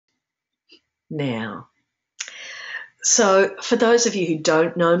now. So for those of you who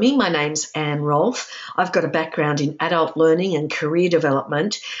don't know me, my name's Rolfe. I've got a background in adult learning and career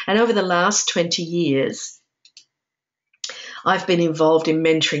development, and over the last 20 years, I've been involved in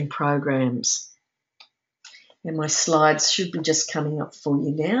mentoring programs. And my slides should be just coming up for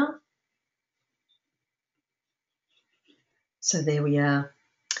you now. So there we are.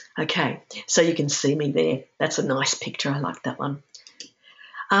 Okay, so you can see me there. That's a nice picture. I like that one.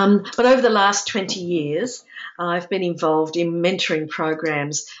 But over the last 20 years, I've been involved in mentoring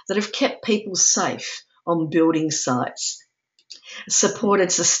programs that have kept people safe on building sites,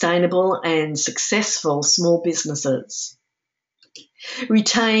 supported sustainable and successful small businesses,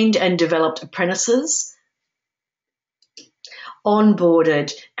 retained and developed apprentices,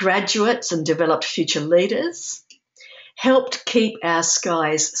 onboarded graduates and developed future leaders, helped keep our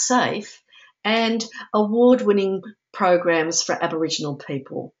skies safe, and award-winning programs for Aboriginal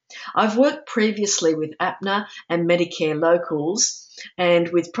people. I've worked previously with APNA and Medicare locals and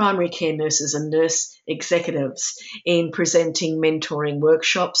with primary care nurses and nurse executives in presenting mentoring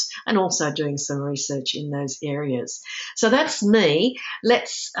workshops and also doing some research in those areas. So that's me.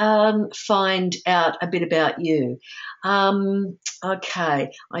 Let's find out a bit about you.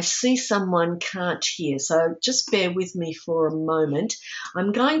 Okay, I see someone can't hear, so just bear with me for a moment.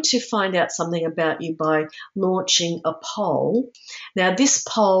 I'm going to find out something about you by launching a poll. Now, this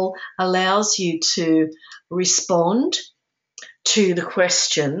poll allows you to respond to the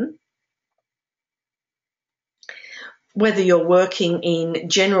question whether you're working in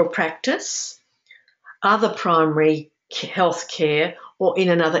general practice, other primary health care, or in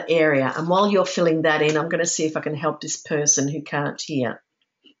another area. And while you're filling that in, I'm going to see if I can help this person who can't hear.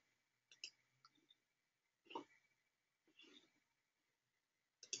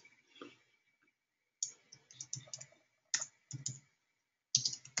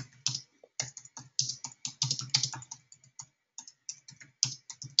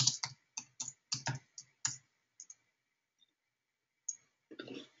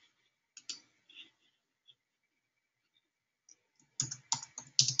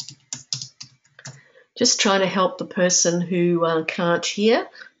 Just trying to help the person who can't hear,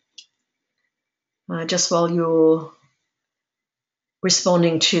 just while you're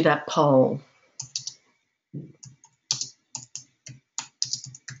responding to that poll.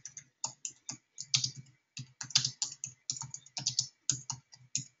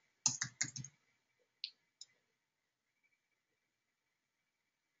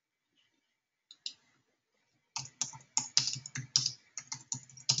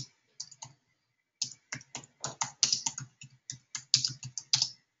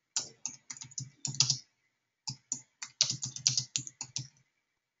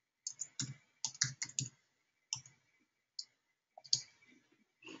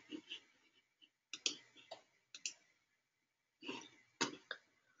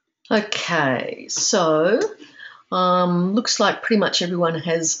 Okay, so looks like pretty much everyone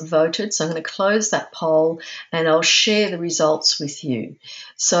has voted, so I'm going to close that poll and I'll share the results with you.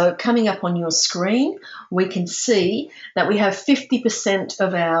 So coming up on your screen, we can see that we have 50%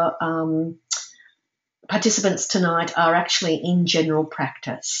 of our participants tonight are actually in general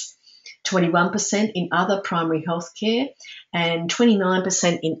practice, 21% in other primary health care, and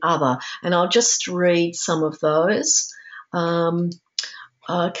 29% in other. And I'll just read some of those.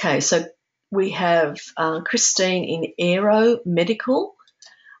 Okay, so we have Christine in Aero Medical,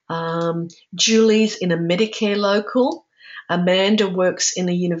 Julie's in a Medicare local, Amanda works in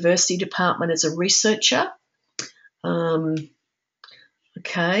the university department as a researcher.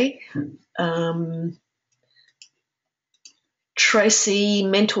 Tracy,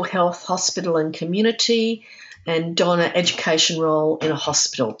 mental health, hospital and community, and Donna, education role in a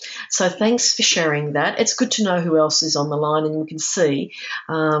hospital. So thanks for sharing that. It's good to know who else is on the line, and you can see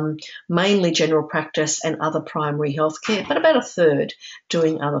mainly general practice and other primary health care, but about a third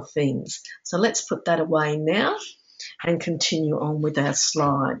doing other things. So let's put that away now and continue on with our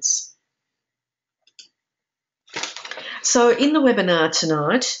slides. So in the webinar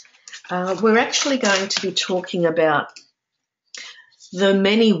tonight, we're actually going to be talking about the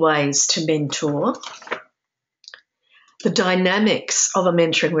many ways to mentor, the dynamics of a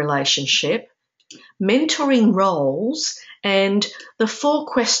mentoring relationship, mentoring roles, and the 4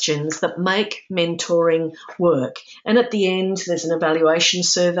 questions that make mentoring work. And at the end, there's an evaluation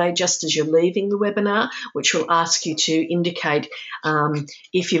survey just as you're leaving the webinar, which will ask you to indicate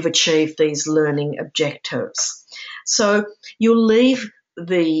if you've achieved these learning objectives. So you'll leave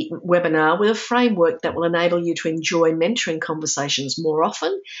the webinar with a framework that will enable you to enjoy mentoring conversations more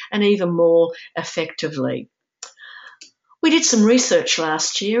often and even more effectively. We did some research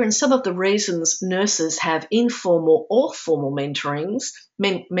last year, and some of the reasons nurses have informal or formal mentors,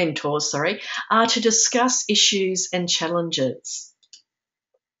 are to discuss issues and challenges.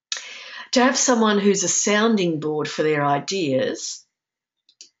 To have someone who's a sounding board for their ideas.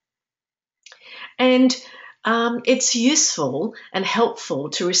 And it's useful and helpful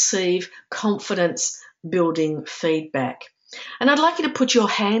to receive confidence-building feedback. And I'd like you to put your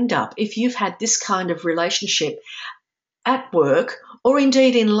hand up if you've had this kind of relationship at work or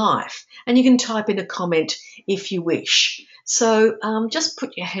indeed in life. And you can type in a comment if you wish. So just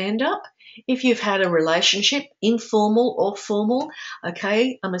put your hand up if you've had a relationship, informal or formal.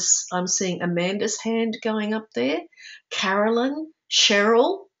 Okay, I'm seeing Amanda's hand going up there. Carolyn,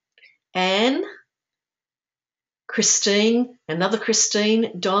 Cheryl, Anne, Christine, another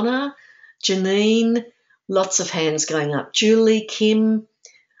Christine, Donna, Janine, lots of hands going up. Julie, Kim,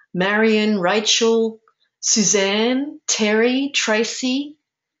 Marion, Rachel, Suzanne, Terry, Tracy.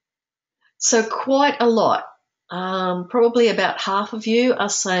 So quite a lot. Probably about half of you are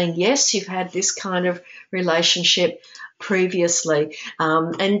saying, yes, you've had this kind of relationship previously.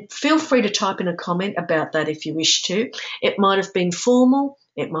 And feel free to type in a comment about that if you wish to. It might have been formal,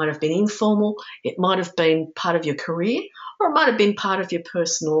 it might have been informal, it might have been part of your career, or it might have been part of your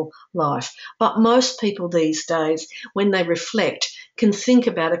personal life. But most people these days, when they reflect, can think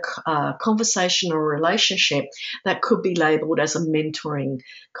about a conversation or relationship that could be labelled as a mentoring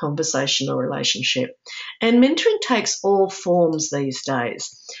conversation or relationship. And mentoring takes all forms these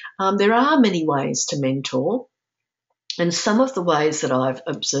days. There are many ways to mentor. And some of the ways that I've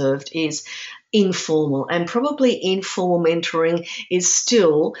observed is informal, and probably informal mentoring is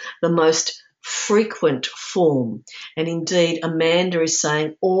still the most frequent form. And indeed, Amanda is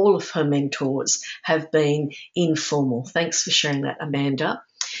saying all of her mentors have been informal. Thanks for sharing that, Amanda.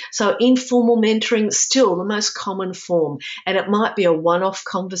 So informal mentoring is still the most common form, and it might be a one-off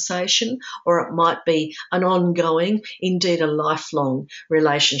conversation, or it might be an ongoing, indeed a lifelong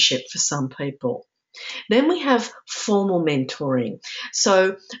relationship for some people. Then we have formal mentoring.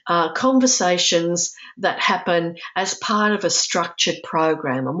 So conversations that happen as part of a structured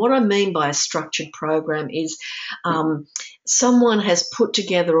program. And what I mean by a structured program is someone has put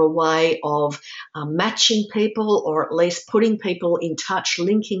together a way of matching people, or at least putting people in touch,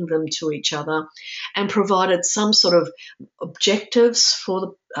 linking them to each other, and provided some sort of objectives for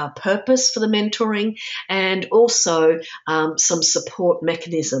the purpose for the mentoring, and also some support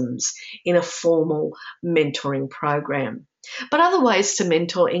mechanisms in a formal mentoring program. But other ways to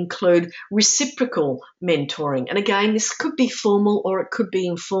mentor include reciprocal mentoring. And again, this could be formal or it could be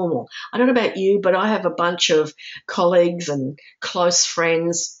informal. I don't know about you, but I have a bunch of colleagues and close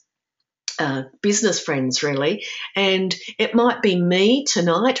friends, business friends really, and it might be me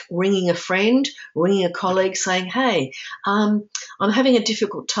tonight ringing a friend, ringing a colleague saying, hey, I'm having a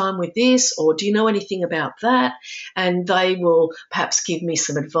difficult time with this, or do you know anything about that? And they will perhaps give me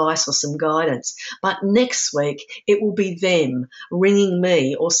some advice or some guidance. But next week it will be them ringing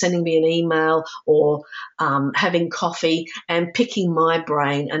me or sending me an email or having coffee and picking my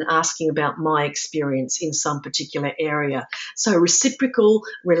brain and asking about my experience in some particular area. So reciprocal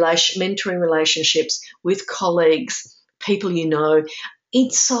mentoring relationships with colleagues, people you know,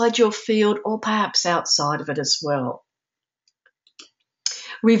 inside your field or perhaps outside of it as well.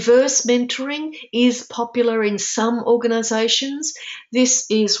 Reverse mentoring is popular in some organisations. This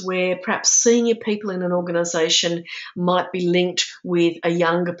is where perhaps senior people in an organisation might be linked with a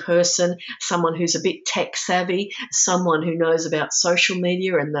younger person, someone who's a bit tech savvy, someone who knows about social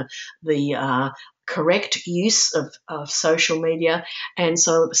media and the correct use of social media. And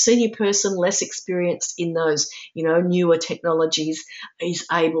so a senior person, less experienced in those, newer technologies, is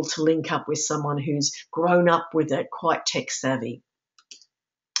able to link up with someone who's grown up with it, quite tech savvy.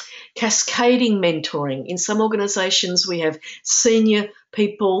 Cascading mentoring. In some organisations, we have senior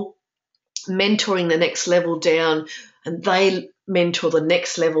people mentoring the next level down, and they mentor the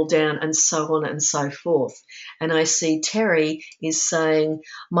next level down, and so on and so forth. And I see Terry is saying,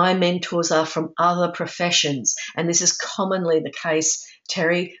 my mentors are from other professions, and this is commonly the case,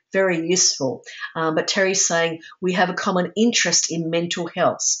 Terry, very useful. But Terry's saying we have a common interest in mental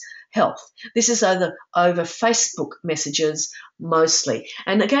health. This is over Facebook messages mostly.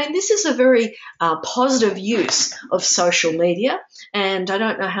 And again, this is a very positive use of social media. And I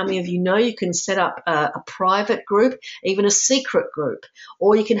don't know how many of you know, you can set up a private group, even a secret group,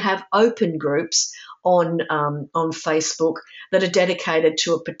 or you can have open groups on Facebook that are dedicated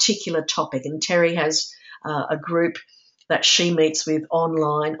to a particular topic. And Terry has a group that she meets with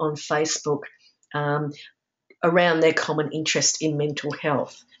online on Facebook around their common interest in mental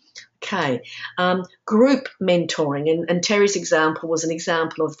health. Okay, group mentoring, and Terry's example was an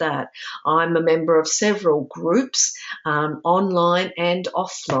example of that. I'm a member of several groups, online and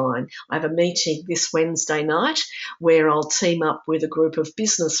offline. I have a meeting this Wednesday night where I'll team up with a group of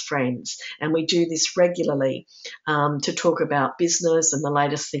business friends, and we do this regularly to talk about business and the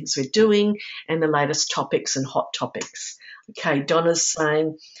latest things we're doing and the latest topics and hot topics. Okay, Donna's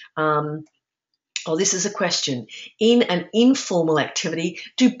saying, this is a question. In an informal activity,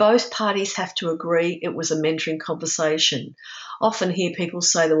 do both parties have to agree it was a mentoring conversation? Often hear people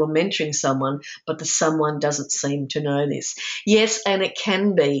say they were mentoring someone, but the someone doesn't seem to know this. Yes, and it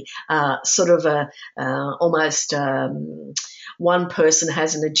can be sort of almost one person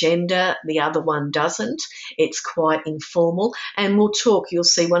has an agenda, the other one doesn't. It's quite informal. And we'll talk, you'll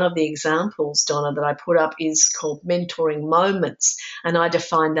see one of the examples, Donna, that I put up is called mentoring moments. And I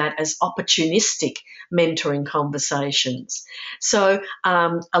define that as opportunistic mentoring conversations. So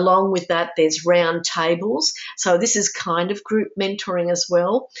along with that, there's round tables. So this is kind of group mentoring as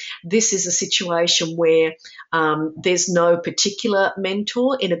well. This is a situation where there's no particular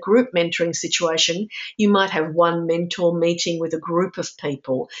mentor. In a group mentoring situation, you might have one mentor meeting with a group of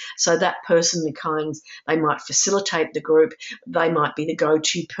people. So that person they might facilitate the group. They might be the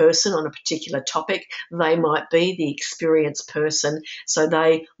go-to person on a particular topic. They might be the experienced person. So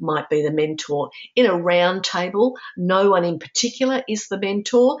they might be the mentor. In a round table, no one in particular is the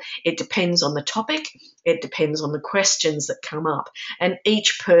mentor. It depends on the topic. It depends on the questions that come up. And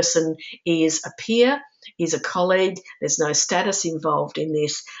each person is a peer, is a colleague. There's no status involved in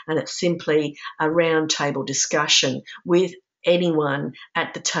this, and it's simply a round table discussion with anyone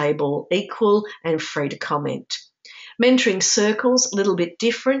at the table equal and free to comment. Mentoring circles, a little bit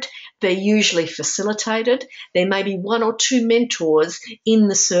different. They're usually facilitated. There may be one or two mentors in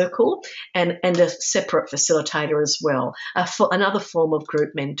the circle and a separate facilitator as well, another form of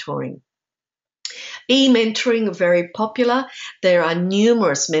group mentoring. E-mentoring are very popular. There are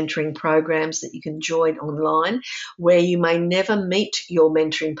numerous mentoring programs that you can join online where you may never meet your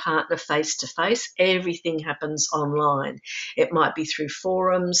mentoring partner face-to-face. Everything happens online. It might be through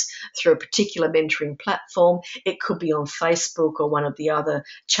forums, through a particular mentoring platform. It could be on Facebook or one of the other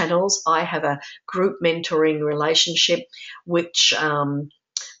channels. I have a group mentoring relationship which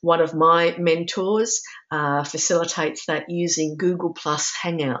one of my mentors facilitates that using Google Plus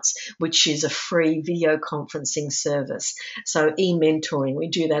Hangouts, which is a free video conferencing service. So e-mentoring, we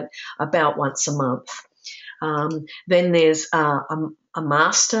do that about once a month. Then there's a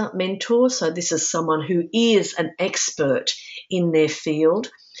master mentor. So this is someone who is an expert in their field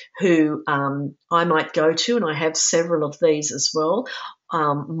who I might go to, and I have several of these as well.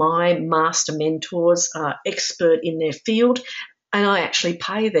 My master mentors are expert in their field, and I actually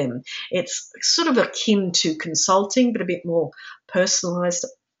pay them. It's sort of akin to consulting, but a bit more personalised,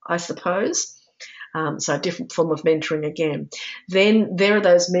 I suppose. So a different form of mentoring again. Then there are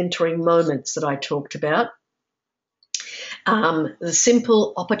those mentoring moments that I talked about. The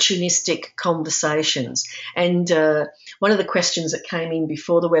simple opportunistic conversations. And one of the questions that came in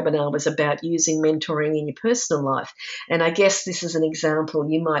before the webinar was about using mentoring in your personal life. And I guess this is an example.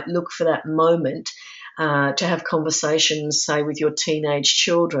 You might look for that moment to have conversations, say, with your teenage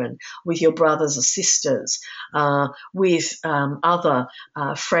children, with your brothers or sisters, with other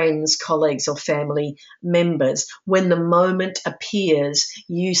friends, colleagues or family members. When the moment appears,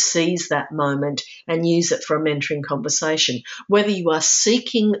 you seize that moment and use it for a mentoring conversation, whether you are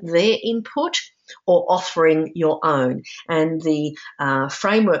seeking their input or offering your own. And the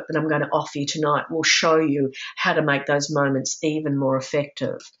framework that I'm going to offer you tonight will show you how to make those moments even more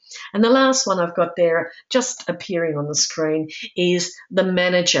effective. And the last one I've got there, just appearing on the screen, is the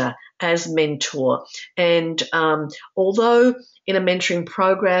manager as mentor. And although in a mentoring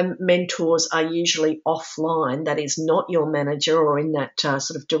program, mentors are usually offline, that is not your manager or in that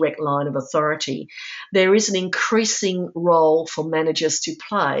sort of direct line of authority, there is an increasing role for managers to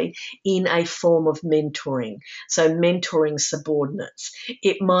play in a form of mentoring. So mentoring subordinates.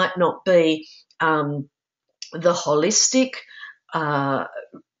 It might not be the holistic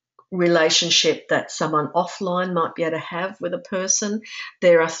relationship that someone offline might be able to have with a person.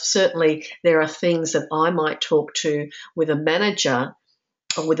 There are things that I might talk to with a manager,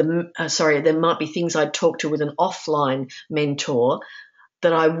 or there might be things I'd talk to with an offline mentor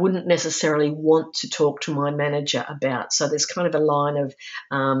that I wouldn't necessarily want to talk to my manager about. So there's kind of a line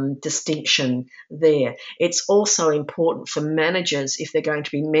of distinction there. It's also important for managers, if they're going to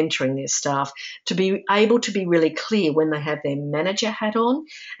be mentoring their staff, to be able to be really clear when they have their manager hat on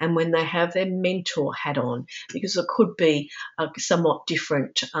and when they have their mentor hat on, because it could be a somewhat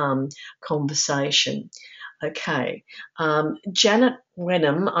different conversation. Okay. Janet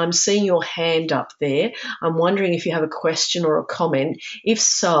Wenham, I'm seeing your hand up there. I'm wondering if you have a question or a comment. If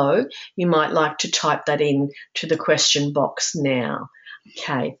so, you might like to type that in to the question box now.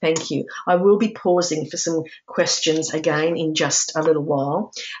 Okay, thank you. I will be pausing for some questions again in just a little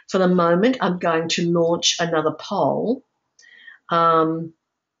while. For the moment, I'm going to launch another poll.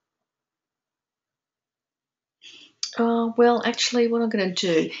 Well, actually, what I'm going to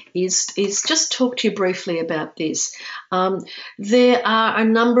do is just talk to you briefly about this. There are a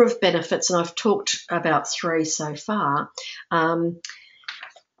number of benefits, and I've talked about 3 so far,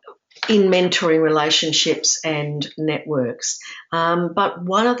 in mentoring relationships and networks. But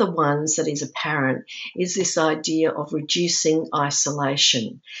one of the ones that is apparent is this idea of reducing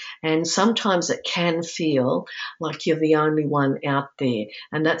isolation. And sometimes it can feel like you're the only one out there.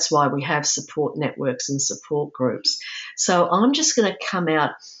 And that's why we have support networks and support groups. So I'm just going to come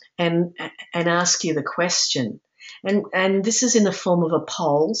out and ask you the question. And this is in the form of a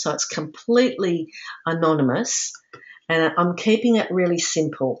poll, so it's completely anonymous. And I'm keeping it really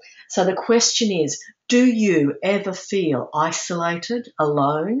simple. So the question is, do you ever feel isolated,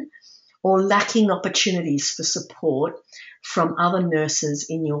 alone, or lacking opportunities for support from other nurses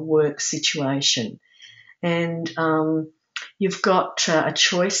in your work situation? And you've got a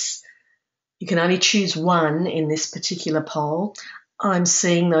choice. You can only choose one in this particular poll. I'm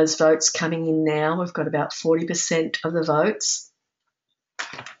seeing those votes coming in now. We've got about 40% of the votes.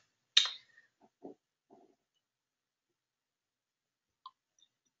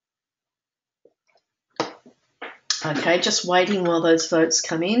 Okay, just waiting while those votes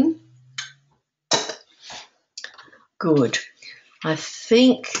come in. Good. I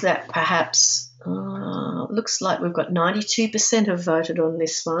think that perhaps looks like we've got 92% have voted on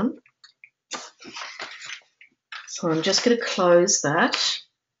this one. So I'm just going to close that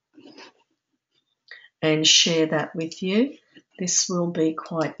and share that with you. This will be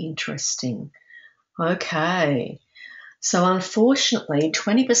quite interesting. Okay. So unfortunately,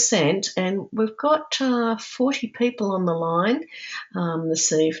 20%, and we've got 40 people on the line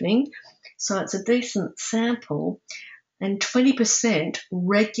this evening, so it's a decent sample, and 20%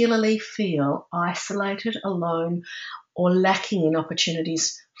 regularly feel isolated, alone, or lacking in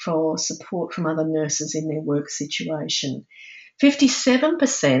opportunities for support from other nurses in their work situation.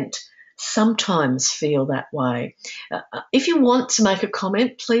 57% sometimes feel that way. If you want to make a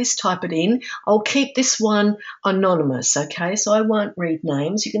comment, please type it in. I'll keep this one anonymous, okay? So I won't read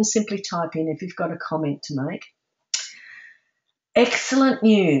names. You can simply type in if you've got a comment to make. Excellent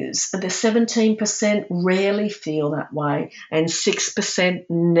news. The 17% rarely feel that way and 6%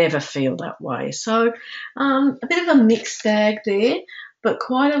 never feel that way. So a bit of a mixed bag there, but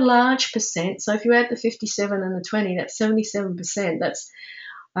quite a large percent. So if you add the 57 and the 20, that's 77%. That's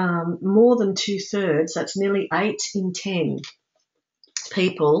more than 2/3. That's nearly 8 in 10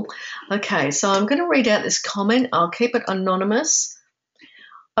 people. Okay, so I'm going to read out this comment. I'll keep it anonymous.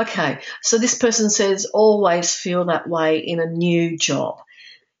 Okay, so this person says, always feel that way in a new job.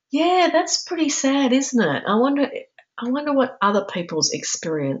 Yeah, that's pretty sad, isn't it? I wonder what other people's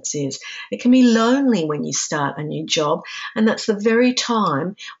experience is. It can be lonely when you start a new job, and that's the very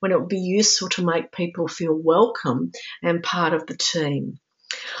time when it would be useful to make people feel welcome and part of the team.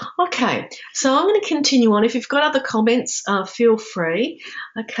 Okay, so I'm going to continue on. If you've got other comments, feel free.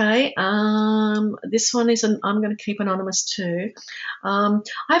 Okay, this one is, I'm going to keep anonymous too. I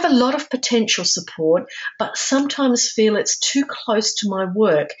have a lot of potential support, but sometimes feel it's too close to my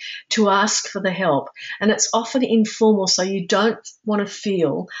work to ask for the help, and it's often informal, so you don't want to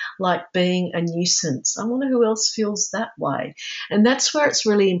feel like being a nuisance. I wonder who else feels that way. And that's where it's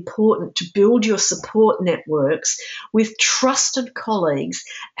really important to build your support networks with trusted colleagues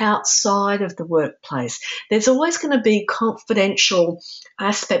outside of the workplace. There's always going to be confidential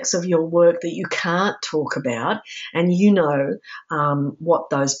aspects of your work that you can't talk about, and you know what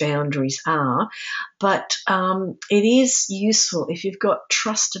those boundaries are. But it is useful if you've got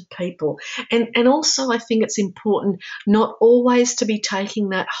trusted people. And also I think it's important not always to be taking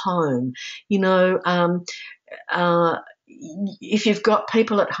that home. You know, if you've got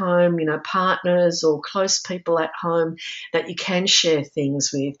people at home, you know, partners or close people at home that you can share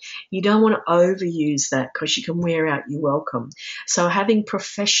things with, you don't want to overuse that because you can wear out your welcome. So having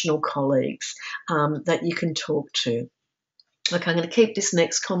professional colleagues that you can talk to. Okay, I'm going to keep this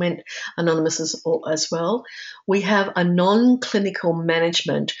next comment anonymous as well. We have a non-clinical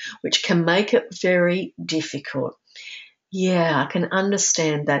management which can make it very difficult. Yeah, I can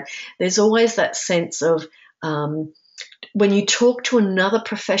understand that. There's always that sense of when you talk to another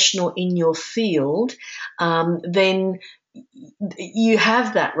professional in your field, then you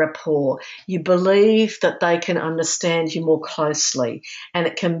have that rapport. You believe that they can understand you more closely, and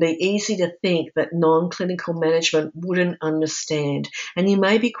it can be easy to think that non-clinical management wouldn't understand, and you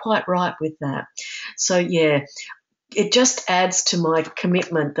may be quite right with that. So yeah, it just adds to my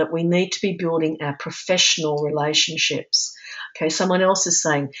commitment that we need to be building our professional relationships. Okay, someone else is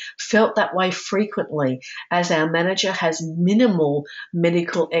saying, felt that way frequently as our manager has minimal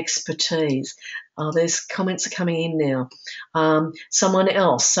medical expertise. Oh, there's comments are coming in now. Someone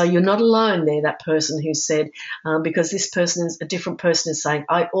else, so you're not alone there, that person who said, because this person is a different person is saying,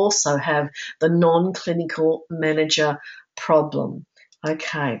 I also have the non-clinical manager problem.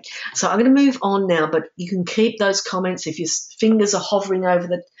 Okay, so I'm going to move on now, but you can keep those comments if your fingers are hovering over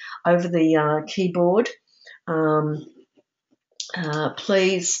the keyboard.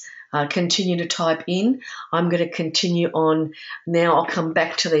 Please continue to type in. I'm going to continue on now. I'll come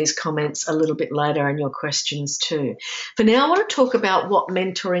back to these comments a little bit later and your questions too. For now, I want to talk about what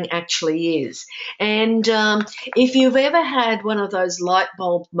mentoring actually is. And if you've ever had one of those light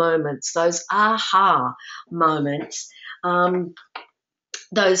bulb moments, those aha moments,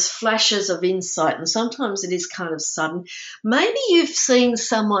 those flashes of insight, and sometimes it is kind of sudden. Maybe you've seen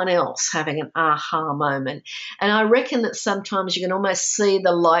someone else having an aha moment, and I reckon that sometimes you can almost see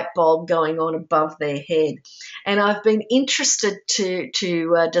the light bulb going on above their head. And I've been interested to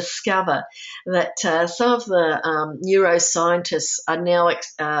discover that some of the neuroscientists are now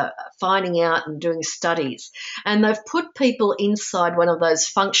finding out and doing studies, and they've put people inside one of those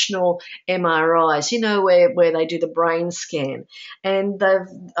functional MRIs, where they do the brain scan, and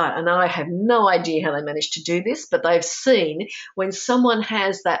I have no idea how they managed to do this, but they've seen when someone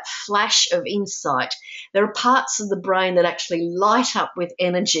has that flash of insight, there are parts of the brain that actually light up with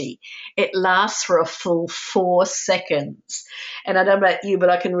energy. It lasts for a full 4 seconds. And I don't know about you,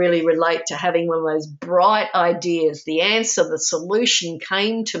 but I can really relate to having one of those bright ideas. The answer, the solution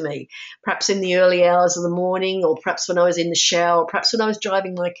came to me, perhaps in the early hours of the morning, or perhaps when I was in the shower, or perhaps when I was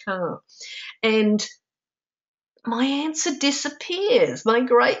driving my car. And my answer disappears. My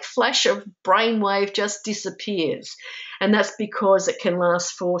great flash of brainwave just disappears. And that's because it can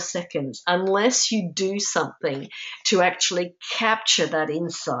last 4 seconds unless you do something to actually capture that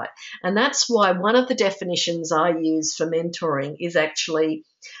insight. And that's why one of the definitions I use for mentoring is actually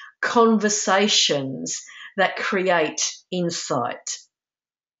conversations that create insight.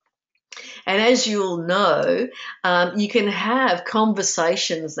 And as you'll know, you can have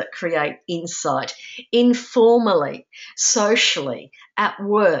conversations that create insight informally, socially, at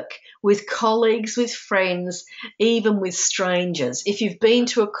work, with colleagues, with friends, even with strangers. If you've been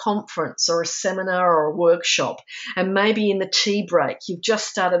to a conference or a seminar or a workshop, and maybe in the tea break you've just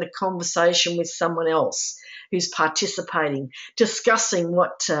started a conversation with someone else who's participating, discussing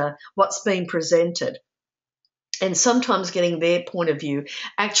what's been presented. And sometimes getting their point of view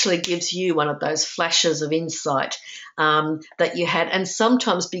actually gives you one of those flashes of insight that you had. And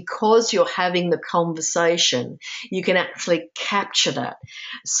sometimes because you're having the conversation, you can actually capture that.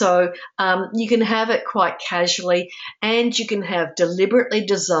 So you can have it quite casually, and you can have deliberately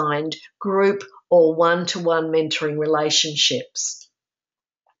designed group or one-to-one mentoring relationships.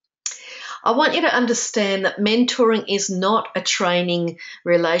 I want you to understand that mentoring is not a training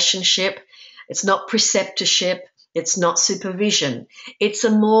relationship. It's not preceptorship. It's not supervision. It's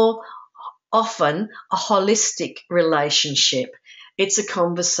a more often a holistic relationship. It's a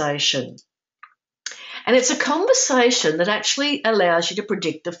conversation. And it's a conversation that actually allows you to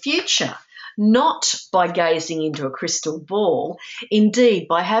predict the future, not by gazing into a crystal ball, indeed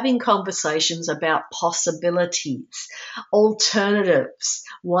by having conversations about possibilities, alternatives,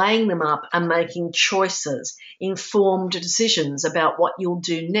 weighing them up and making choices, informed decisions about what you'll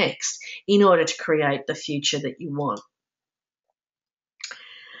do next in order to create the future that you want.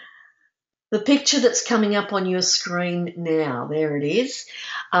 The picture that's coming up on your screen now, there it is.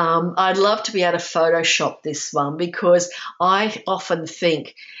 I'd love to be able to Photoshop this one, because I often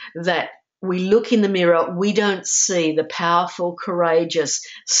think that we look in the mirror, we don't see the powerful, courageous,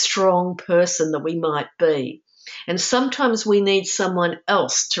 strong person that we might be. And sometimes we need someone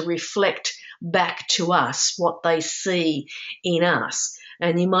else to reflect back to us what they see in us.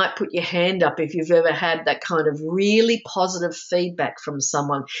 And you might put your hand up if you've ever had that kind of really positive feedback from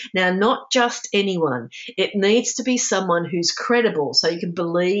someone. Now, not just anyone. It needs to be someone who's credible, so you can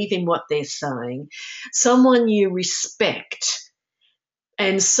believe in what they're saying, someone you respect,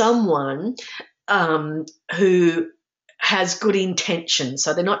 and someone who has good intention.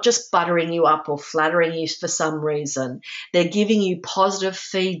 So they're not just buttering you up or flattering you for some reason. They're giving you positive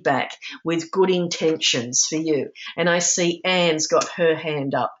feedback with good intentions for you. And I see Anne's got her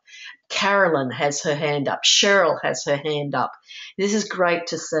hand up. Carolyn has her hand up. Cheryl has her hand up. This is great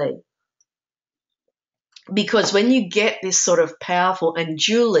to see. Because when you get this sort of powerful, and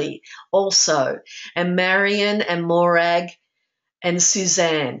Julie also, and Marion and Morag and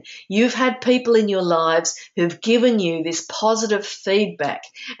Suzanne, you've had people in your lives who've given you this positive feedback,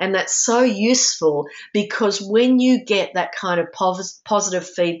 and that's so useful because when you get that kind of positive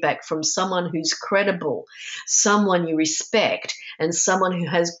feedback from someone who's credible, someone you respect, and someone who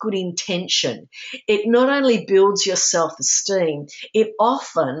has good intention, it not only builds your self-esteem, it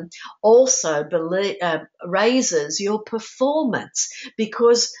often also raises your performance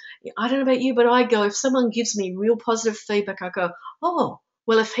because I don't know about you, but I go, if someone gives me real positive feedback, I go, oh,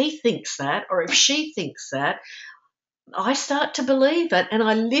 well, if he thinks that or if she thinks that, I start to believe it and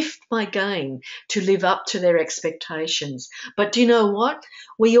I lift my game to live up to their expectations. But do you know what?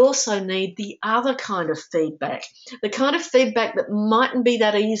 We also need the other kind of feedback, the kind of feedback that mightn't be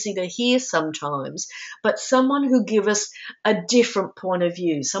that easy to hear sometimes, but someone who gives us a different point of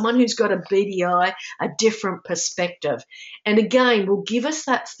view, someone who's got a beady eye, a different perspective. And again, will give us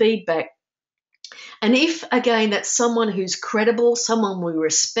that feedback. And if, again, that's someone who's credible, someone we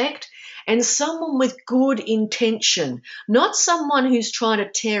respect, and someone with good intention, not someone who's trying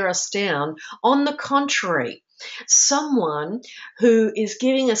to tear us down. On the contrary, someone who is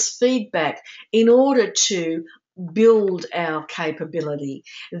giving us feedback in order to build our capability,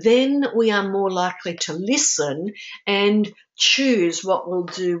 then we are more likely to listen and choose what we'll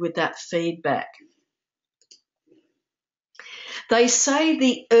do with that feedback. They say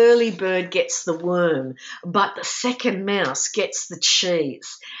the early bird gets the worm, but the second mouse gets the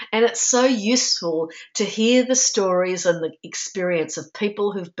cheese. And it's so useful to hear the stories and the experience of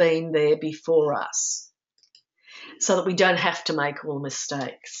people who've been there before us so that we don't have to make all the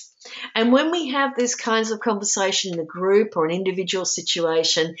mistakes. And when we have these kinds of conversation in a group or an individual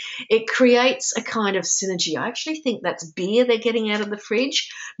situation, it creates a kind of synergy. I actually think that's beer they're getting out of the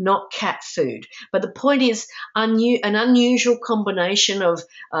fridge, not cat food. But the point is an unusual combination of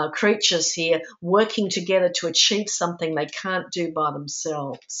creatures here working together to achieve something they can't do by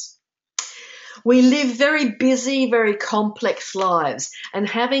themselves. We live very busy, very complex lives, and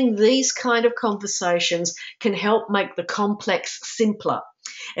having these kind of conversations can help make the complex simpler.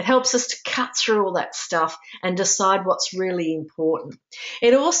 It helps us to cut through all that stuff and decide what's really important.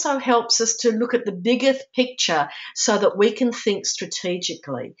 It also helps us to look at the bigger picture so that we can think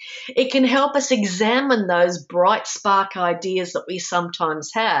strategically. It can help us examine those bright spark ideas that we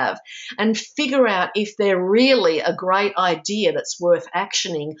sometimes have and figure out if they're really a great idea that's worth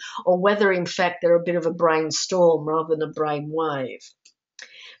actioning or whether, in fact, they're a bit of a brainstorm rather than a brainwave.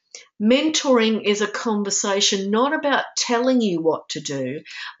 Mentoring is a conversation not about telling you what to do,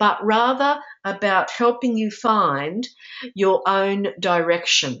 but rather about helping you find your own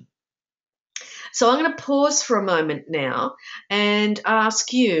direction. So I'm going to pause for a moment now and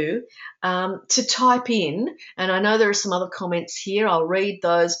ask you to type in, and I know there are some other comments here. I'll read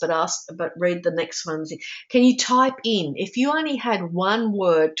those, but read the next ones. Can you type in, if you only had one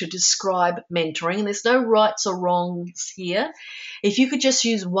word to describe mentoring, and there's no rights or wrongs here, if you could just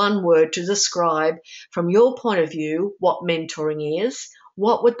use one word to describe from your point of view what mentoring is,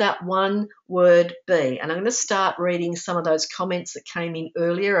 what would that one word be? And I'm going to start reading some of those comments that came in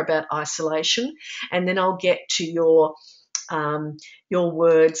earlier about isolation, and then I'll get to your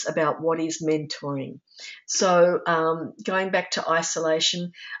words about what is mentoring. So going back to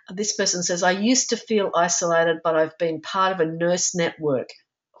isolation, this person says, I used to feel isolated, but I've been part of a nurse network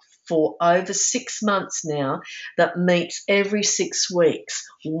for over 6 months now that meets every 6 weeks.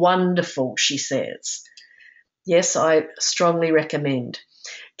 Wonderful, she says. Yes, I strongly recommend.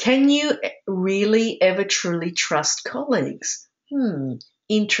 Can you really ever truly trust colleagues?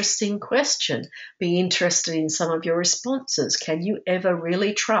 Interesting question. Be interested in some of your responses. Can you ever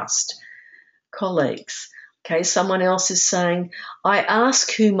really trust colleagues? Okay, someone else is saying, I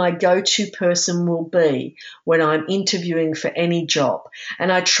ask who my go-to person will be when I'm interviewing for any job,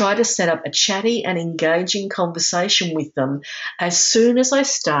 and I try to set up a chatty and engaging conversation with them as soon as I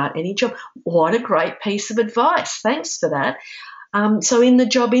start any job. What a great piece of advice. Thanks for that. So in the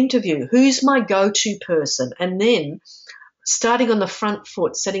job interview, who's my go-to person? And then starting on the front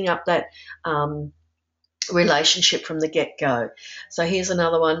foot, setting up that relationship from the get-go. So here's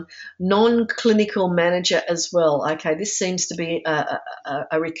another one, non-clinical manager as well. Okay, this seems to be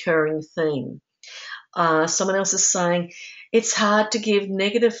a recurring theme. Someone else is saying, it's hard to give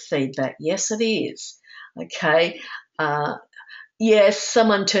negative feedback. Yes, it is. Okay. Uh, yes,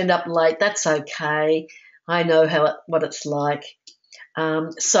 someone turned up late. That's okay. I know what it's like.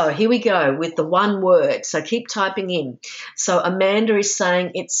 So here we go with the one word. So keep typing in. So Amanda is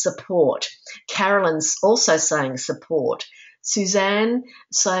saying it's support. Carolyn's also saying support. Suzanne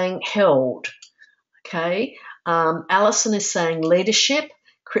saying held. Okay. Alison is saying leadership.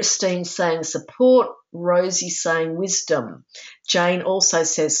 Christine saying support. Rosie saying wisdom. Jane also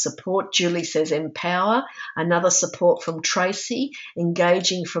says support. Julie says empower. Another support from Tracy.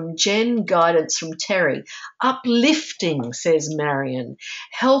 Engaging from Jen. Guidance from Terry. Uplifting, says Marion.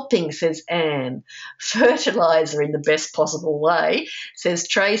 Helping, says Anne. Fertilizer in the best possible way, says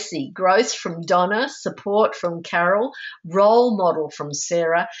Tracy. Growth from Donna. Support from Carol. Role model from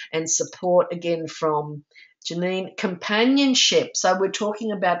Sarah. And support again from Janine. Companionship. So we're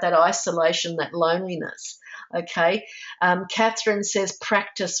talking about that isolation, that loneliness. Okay. Catherine says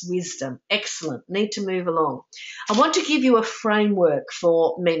practice wisdom. Excellent. Need to move along. I want to give you a framework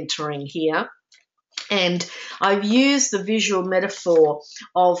for mentoring here. And I've used the visual metaphor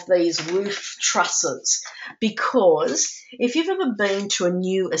of these roof trusses because if you've ever been to a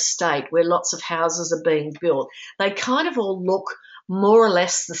new estate where lots of houses are being built, they kind of all look more or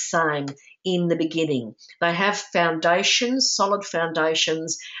less the same in the beginning. They have foundations, solid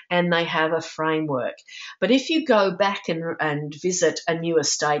foundations, and they have a framework. But if you go back and visit a new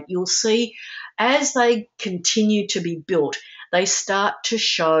estate, you'll see as they continue to be built, they start to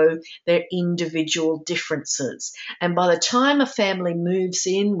show their individual differences. And by the time a family moves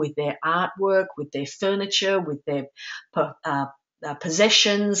in with their artwork, with their furniture, with their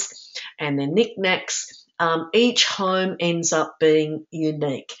possessions and their knickknacks, each home ends up being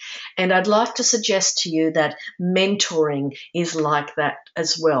unique. And I'd like to suggest to you that mentoring is like that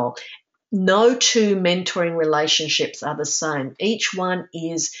as well. No two mentoring relationships are the same. Each one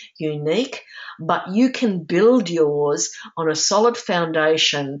is unique, but you can build yours on a solid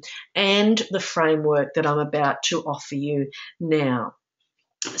foundation and the framework that I'm about to offer you now.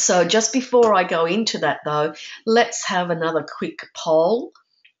 So just before I go into that though, let's have another quick poll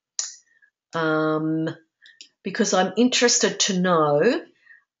because I'm interested to know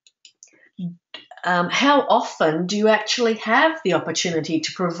how often do you actually have the opportunity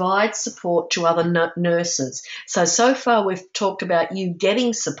to provide support to other nurses? So far we've talked about you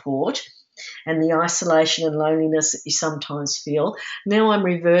getting support and the isolation and loneliness that you sometimes feel. Now I'm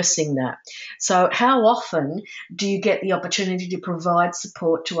reversing that. So how often do you get the opportunity to provide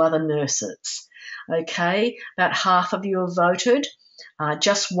support to other nurses? Okay, about half of you have voted.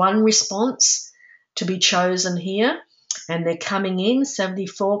 Just one response to be chosen here. And they're coming in.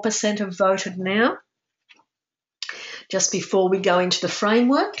 74% have voted now. Just before we go into the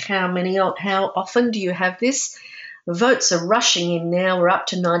framework, how often do you have this? The votes are rushing in now. We're up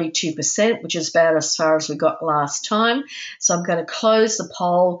to 92%, which is about as far as we got last time. So I'm going to close the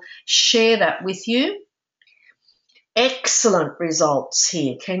poll, share that with you. Excellent results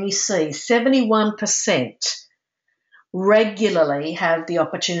here. Can you see? 71% regularly have the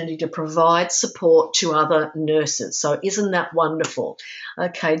opportunity to provide support to other nurses. So isn't that wonderful?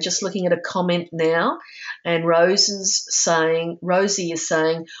 Okay, just looking at a comment now, and Rosie is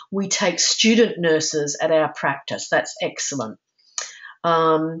saying, we take student nurses at our practice. That's excellent.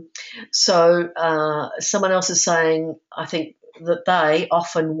 Someone else is saying, I think that they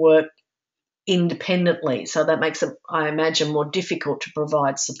often work independently, so that makes it, I imagine, more difficult to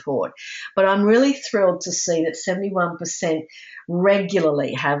provide support. But I'm really thrilled to see that 71%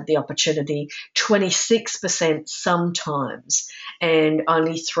 regularly have the opportunity, 26% sometimes, and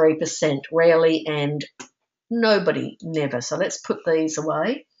only 3% rarely, and nobody never. So let's put these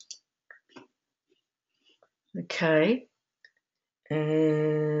away. Okay.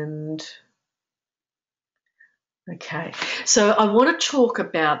 Okay, so I want to talk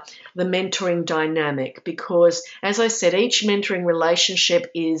about the mentoring dynamic because, as I said, each mentoring relationship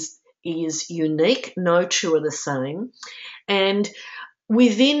is unique. No two are the same. And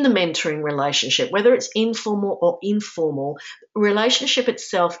within the mentoring relationship, whether it's informal or informal, relationship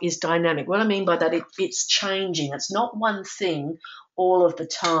itself is dynamic. What I mean by that, it's changing. It's not one thing all of the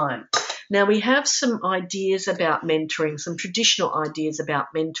time. Now, we have some ideas about mentoring, some traditional ideas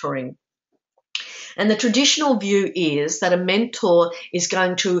about mentoring. And the traditional view is that a mentor is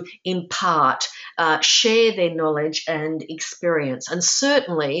going to impart, share their knowledge and experience. And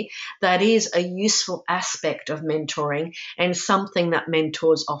certainly that is a useful aspect of mentoring and something that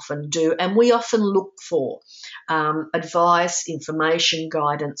mentors often do. And we often look for advice, information,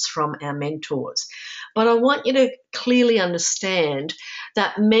 guidance from our mentors. But I want you to clearly understand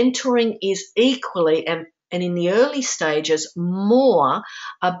that mentoring is equally and in the early stages, more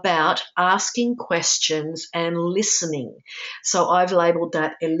about asking questions and listening. So I've labelled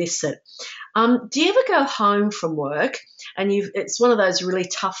that elicit. Do you ever go home from work and it's one of those really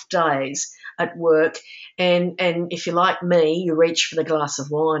tough days at work, and if you're like me, you reach for the glass of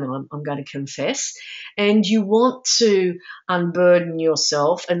wine, I'm going to confess, and you want to unburden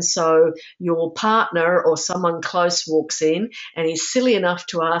yourself, and so your partner or someone close walks in and is silly enough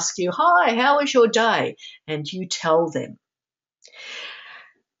to ask you, "Hi, how was your day?" And you tell them.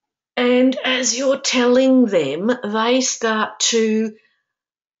 And as you're telling them, they start to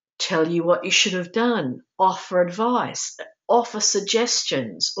tell you what you should have done, offer advice, offer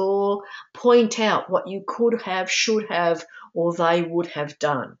suggestions, or point out what you could have, should have, or they would have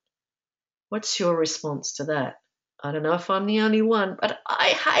done. What's your response to that? I don't know if I'm the only one, but I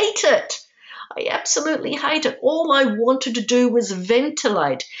hate it. I absolutely hate it. All I wanted to do was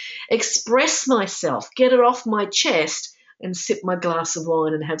ventilate, express myself, get it off my chest, and sip my glass of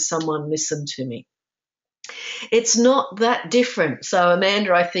wine and have someone listen to me. It's not that different. So,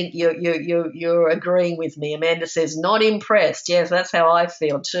 Amanda, I think you're agreeing with me. Amanda says, not impressed. Yes, that's how I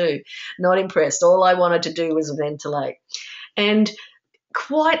feel too. Not impressed. All I wanted to do was ventilate. And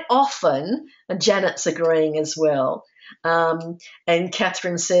quite often, and Janet's agreeing as well, and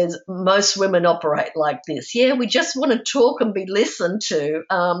Catherine says, most women operate like this. Yeah, we just want to talk and be listened to,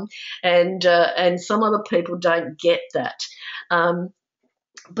 and some other people don't get that.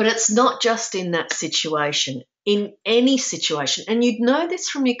 But it's not just in that situation, in any situation. And you'd know this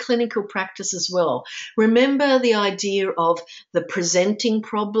from your clinical practice as well. Remember the idea of the presenting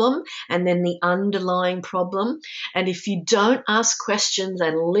problem and then the underlying problem. And if you don't ask questions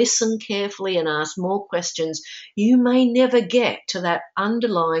and listen carefully and ask more questions, you may never get to that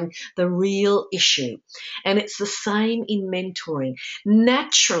underlying, the real issue. And it's the same in mentoring.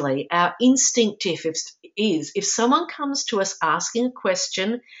 Naturally, our instinct is if someone comes to us asking a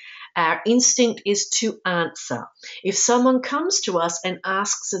question, our instinct is to answer. If someone comes to us and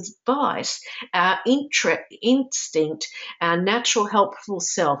asks advice, our instinct, our natural helpful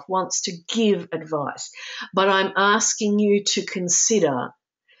self wants to give advice. But I'm asking you to consider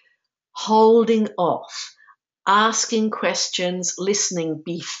holding off, asking questions, listening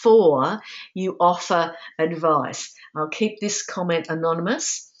before you offer advice. I'll keep this comment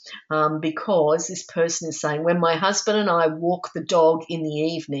anonymous. Because this person is saying, when my husband and I walk the dog in the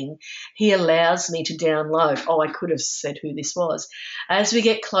evening, he allows me to download. Oh, I could have said who this was. As we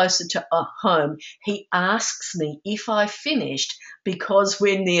get closer to home, he asks me if I finished because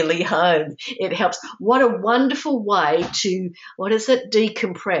we're nearly home. It helps. What a wonderful way to,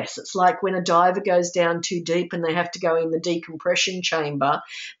 decompress. It's like when a diver goes down too deep and they have to go in the decompression chamber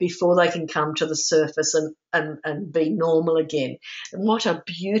before they can come to the surface and be normal again. And what a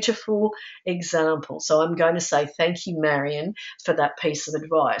beautiful example. So I'm going to say thank you, Marion, for that piece of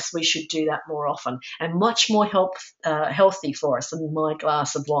advice. We should do that more often and much more healthy for us than my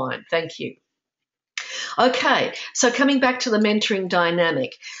glass of wine. Thank you. Okay, so coming back to the mentoring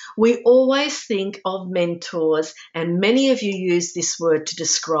dynamic, we always think of mentors, and many of you use this word to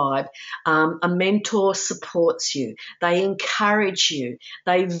describe. A mentor supports you, they encourage you,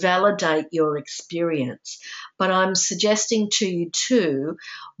 they validate your experience. But I'm suggesting to you too,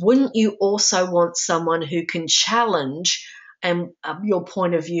 wouldn't you also want someone who can challenge your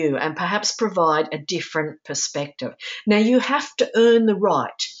point of view and perhaps provide a different perspective? Now, you have to earn the right.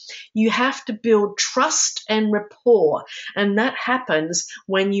 You have to build trust and rapport, and that happens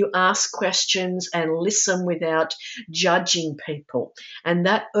when you ask questions and listen without judging people, and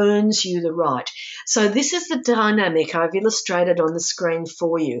that earns you the right. So this is the dynamic I've illustrated on the screen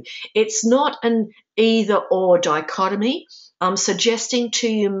for you. It's not an either-or dichotomy. I'm suggesting to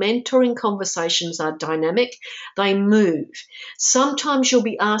you mentoring conversations are dynamic. They move. Sometimes you'll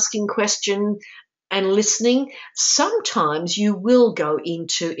be asking questions and listening. Sometimes you will go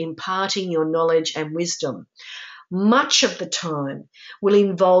into imparting your knowledge and wisdom. Much of the time will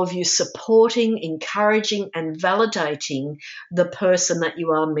involve you supporting, encouraging, and validating the person that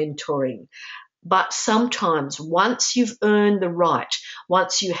you are mentoring. But sometimes, once you've earned the right,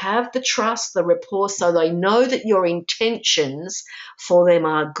 once you have the trust, the rapport, so they know that your intentions for them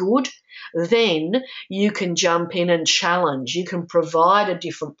are good, then you can jump in and challenge. You can provide a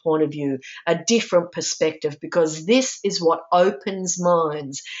different point of view, a different perspective, because this is what opens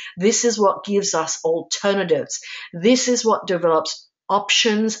minds. This is what gives us alternatives. This is what develops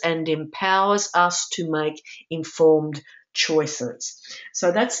options and empowers us to make informed choices.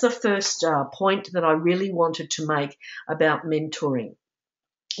 So that's the first point that I really wanted to make about mentoring.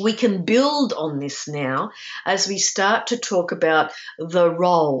 We can build on this now as we start to talk about the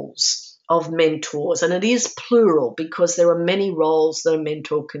roles of mentors, and it is plural because there are many roles that a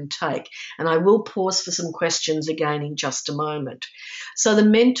mentor can take. And I will pause for some questions again in just a moment. So the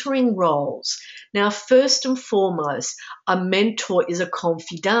mentoring roles. Now, first and foremost, a mentor is a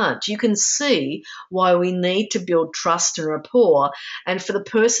confidant. You can see why we need to build trust and rapport. And for the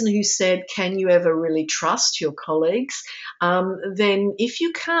person who said, can you ever really trust your colleagues? Then if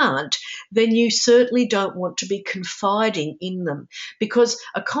you can't, then you certainly don't want to be confiding in them, because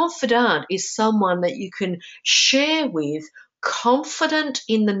a confidant is someone that you can share with, confident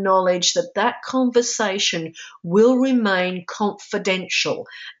in the knowledge that that conversation will remain confidential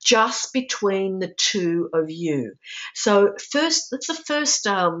just between the two of you. So that's the first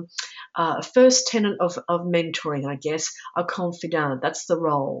tenet of mentoring, I guess, a confidant. That's the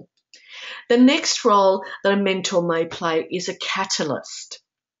role. The next role that a mentor may play is a catalyst.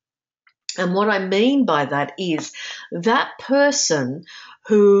 And what I mean by that is that person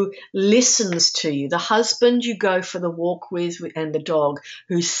who listens to you, the husband you go for the walk with and the dog,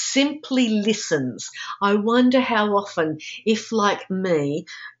 who simply listens. I wonder how often, if like me,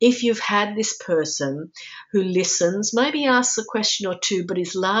 if you've had this person who listens, maybe asks a question or two, but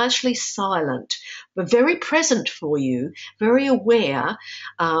is largely silent, but very present for you, very aware,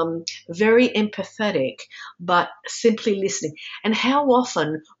 very empathetic, but simply listening. And how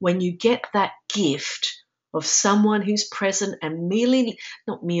often when you get that gift of someone who's present and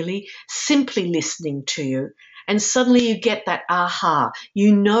simply listening to you, and suddenly you get that aha,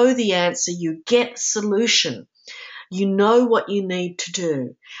 you know the answer, you get solution, you know what you need to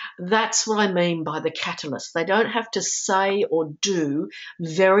do. That's what I mean by the catalyst. They don't have to say or do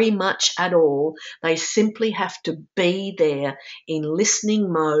very much at all. They simply have to be there in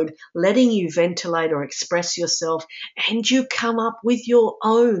listening mode, letting you ventilate or express yourself, and you come up with your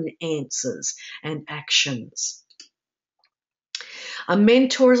own answers and actions. A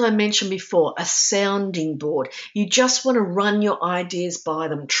mentor, as I mentioned before, a sounding board. You just want to run your ideas by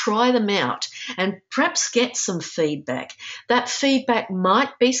them, try them out, and perhaps get some feedback. That feedback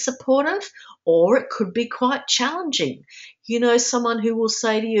might be supportive, or it could be quite challenging. You know, someone who will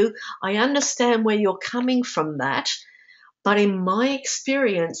say to you, I understand where you're coming from that, but in my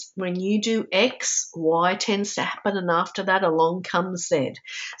experience, when you do X, Y tends to happen, and after that along comes Z.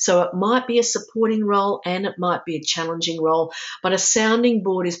 So it might be a supporting role and it might be a challenging role, but a sounding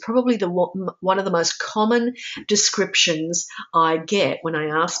board is probably one of the most common descriptions I get when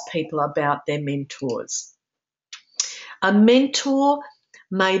I ask people about their mentors. A mentor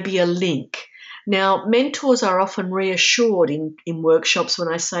may be a link. Now, mentors are often reassured in workshops when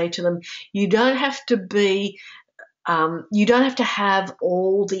I say to them, you don't have to have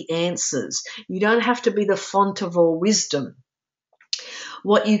all the answers. You don't have to be the font of all wisdom.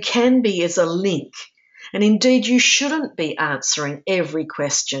 What you can be is a link. And indeed, you shouldn't be answering every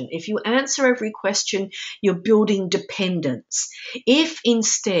question. If you answer every question, you're building dependence. If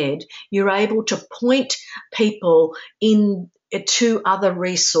instead you're able to point people to other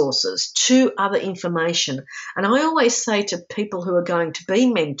resources, to other information. And I always say to people who are going to be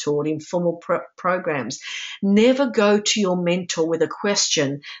mentored in formal programs, never go to your mentor with a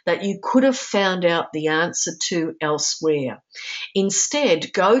question that you could have found out the answer to elsewhere.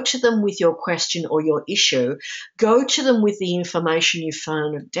 Instead, go to them with your question or your issue, go to them with the information you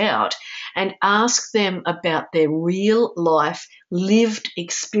found out, and ask them about their real life lived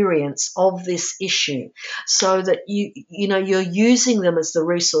experience of this issue, so that you're using them as the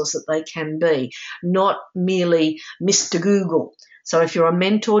resource that they can be, not merely Mr. Google. So if you're a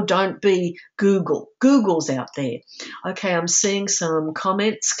mentor, don't be Google. Google's out there. Okay, I'm seeing some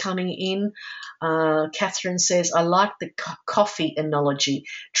comments coming in. Catherine says, I like the coffee analogy.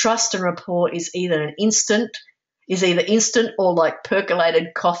 Trust and rapport is either instant or like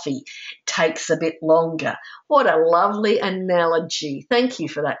percolated coffee. Takes a bit longer. What a lovely analogy. Thank you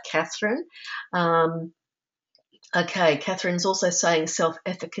for that, Catherine. Okay, Catherine's also saying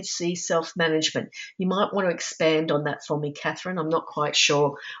self-efficacy, self-management. You might want to expand on that for me, Catherine. I'm not quite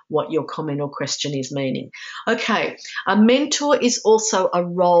sure what your comment or question is meaning. Okay, a mentor is also a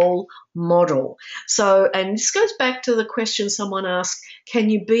role model. So, and this goes back to the question someone asked, can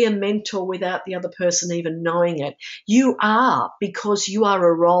you be a mentor without the other person even knowing it? You are, because you are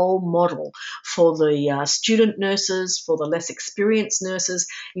a role model for the student nurses, for the less experienced nurses,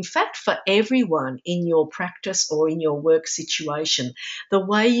 in fact, for everyone in your practice or in your work situation. The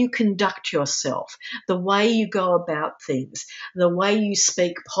way you conduct yourself, the way you go about things, the way you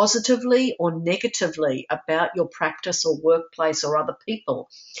speak positively or negatively about your practice or workplace or other people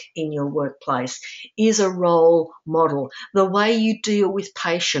in your workplace is a role model. The way you deal deal with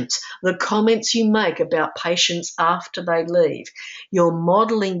patients, the comments you make about patients after they leave. You're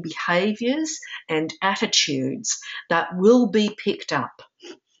modelling behaviours and attitudes that will be picked up.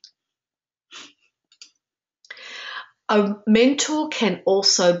 A mentor can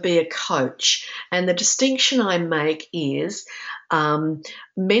also be a coach, and the distinction I make is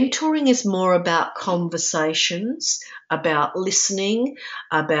mentoring is more about conversations, about listening,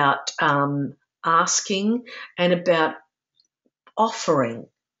 about asking, and about offering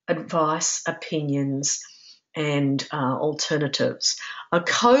advice, opinions, and alternatives. A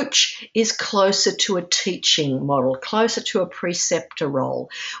coach is closer to a teaching model, closer to a preceptor role,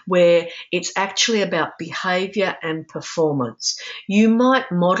 where it's actually about behaviour and performance. You might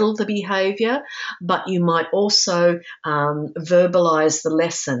model the behaviour, but you might also verbalise the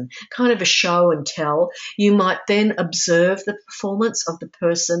lesson, kind of a show and tell. You might then observe the performance of the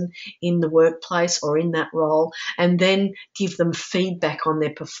person in the workplace or in that role, and then give them feedback on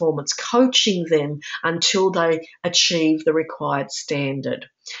their performance, coaching them until they achieve the required standard.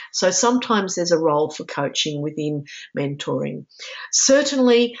 So sometimes there's a role for coaching within mentoring.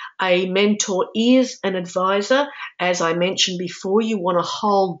 Certainly a mentor is an advisor. As I mentioned before, you want to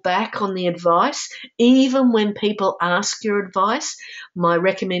hold back on the advice. Even when people ask your advice, my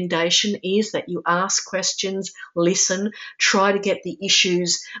recommendation is that you ask questions, listen, try to get the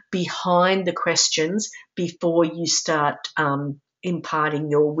issues behind the questions before you start imparting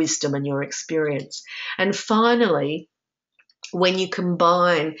your wisdom and your experience. And finally, when you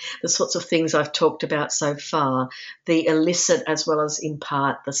combine the sorts of things I've talked about so far, the elicit as well as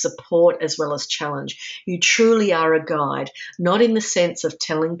impart, the support as well as challenge, you truly are a guide, not in the sense of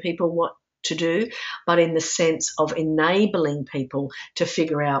telling people what to do, but in the sense of enabling people to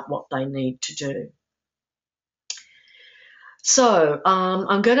figure out what they need to do. So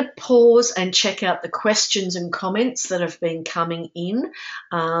I'm going to pause and check out the questions and comments that have been coming in.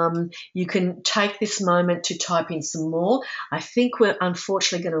 You can take this moment to type in some more. I think we're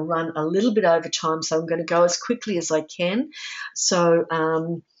unfortunately going to run a little bit over time, so I'm going to go as quickly as I can. So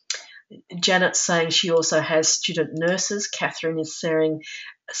Janet's saying she also has student nurses. Catherine is saying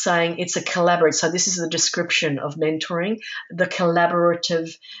it's a collaborative. So this is the description of mentoring, the collaborative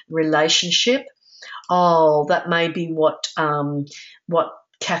relationship. Oh, that may be what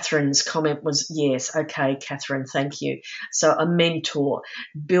Catherine's comment was. Yes, okay, Catherine, thank you. So a mentor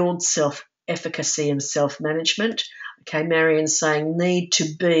builds self-efficacy and self-management. Okay, Marion's saying need to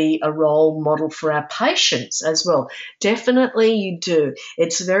be a role model for our patients as well. Definitely you do.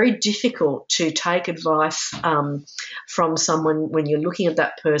 It's very difficult to take advice from someone when you're looking at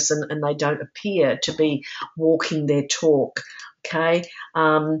that person and they don't appear to be walking their talk. Okay.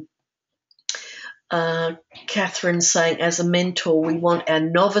 Catherine saying, as a mentor, we want our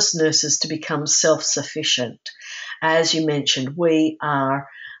novice nurses to become self-sufficient. As you mentioned, we are,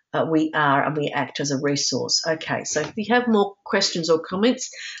 and we act as a resource. Okay, so if you have more questions or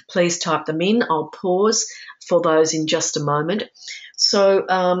comments, please type them in. I'll pause for those in just a moment. So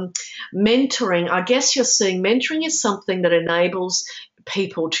mentoring, I guess you're seeing mentoring is something that enables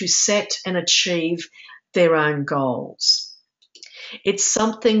people to set and achieve their own goals. It's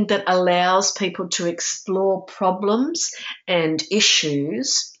something that allows people to explore problems and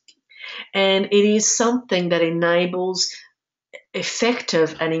issues, and it is something that enables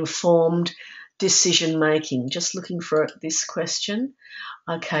effective and informed decision making. Just looking for this question.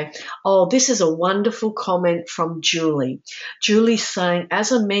 Okay. Oh, this is a wonderful comment from Julie. Julie's saying,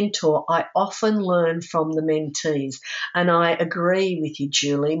 as a mentor, I often learn from the mentees. And I agree with you,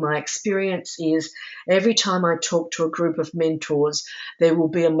 Julie. My experience is every time I talk to a group of mentors, there will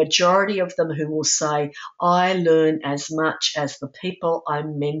be a majority of them who will say, I learn as much as the people I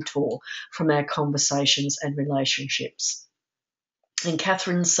mentor from our conversations and relationships. And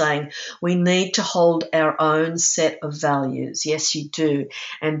Catherine's saying, we need to hold our own set of values. Yes, you do.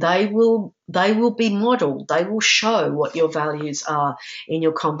 And they will be modelled. They will show what your values are in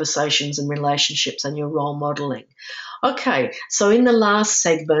your conversations and relationships and your role modelling. Okay, so in the last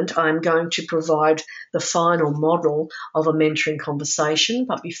segment, I'm going to provide the final model of a mentoring conversation.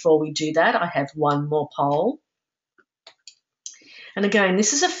 But before we do that, I have one more poll. And again,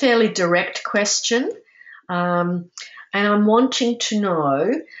 this is a fairly direct question. And I'm wanting to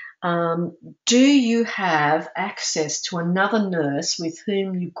know, do you have access to another nurse with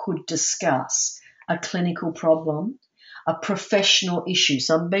whom you could discuss a clinical problem, a professional issue?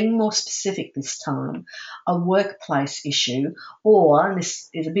 So I'm being more specific this time, a workplace issue, or, and this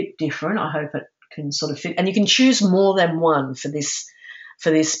is a bit different, I hope it can sort of fit, and you can choose more than one for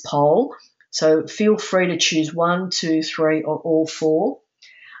this poll. So feel free to choose 1, 2, 3, or all 4.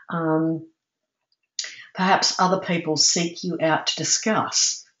 Perhaps other people seek you out to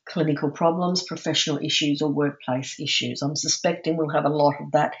discuss clinical problems, professional issues, or workplace issues. I'm suspecting we'll have a lot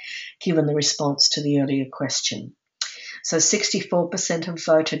of that given the response to the earlier question. So 64% have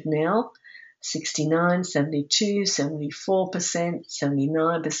voted now, 69, 72, 74%,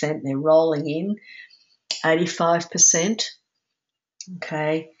 79%, they're rolling in, 85%,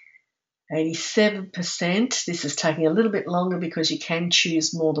 okay, 87%. This is taking a little bit longer because you can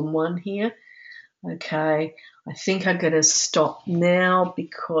choose more than one here. Okay, I think I'm going to stop now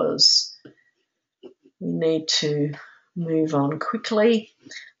because we need to move on quickly.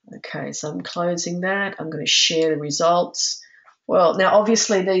 Okay, so I'm closing that. I'm going to share the results. Well, now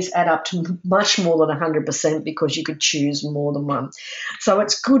obviously these add up to much more than 100% because you could choose more than one. So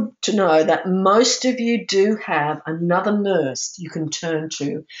it's good to know that most of you do have another nurse you can turn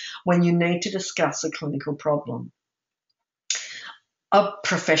to when you need to discuss a clinical problem, a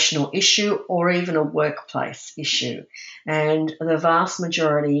professional issue, or even a workplace issue. And the vast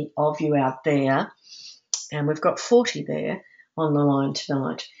majority of you out there, and we've got 40 there on the line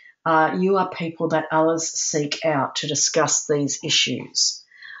tonight, you are people that others seek out to discuss these issues.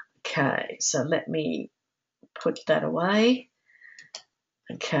 Okay, so let me put that away.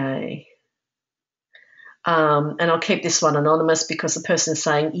 Okay. And I'll keep this one anonymous because the person is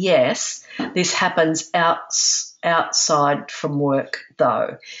saying, yes, this happens outside from work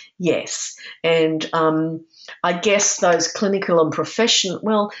though. Yes. And I guess those clinical and professional,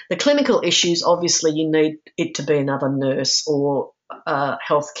 well, the clinical issues, obviously you need it to be another nurse or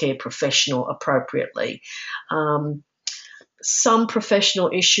healthcare professional appropriately. Some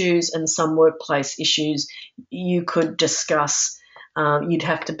professional issues and some workplace issues you could discuss. You'd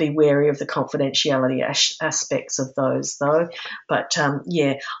have to be wary of the confidentiality aspects of those, though. But,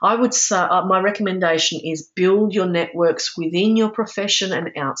 yeah, I would say my recommendation is build your networks within your profession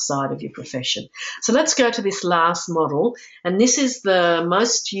and outside of your profession. So let's go to this last model, and this is the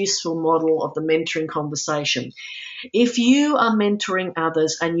most useful model of the mentoring conversation. If you are mentoring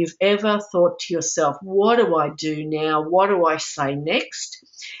others and you've ever thought to yourself, what do I do now? What do I say next?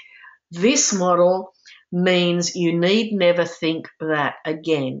 This model means you need never think that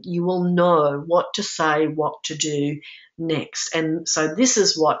again. You will know what to say, what to do next. And so this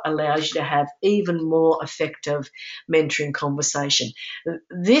is what allows you to have even more effective mentoring conversation.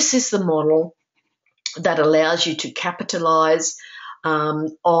 This is the model that allows you to capitalize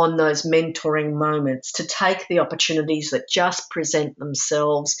on those mentoring moments, to take the opportunities that just present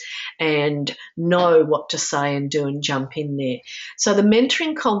themselves and know what to say and do and jump in there. So the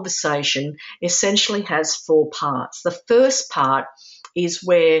mentoring conversation essentially has 4 parts. The first part is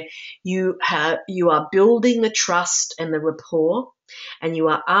where you are building the trust and the rapport, and you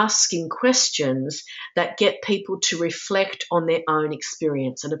are asking questions that get people to reflect on their own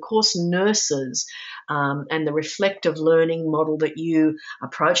experience. And of course, nurses and the reflective learning model that you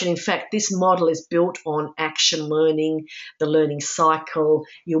approach, and in fact, this model is built on action learning, the learning cycle.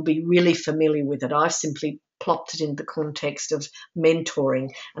 You'll be really familiar with it. I've simply plopped it into the context of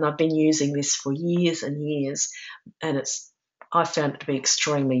mentoring, and I've been using this for years and years, and I found it to be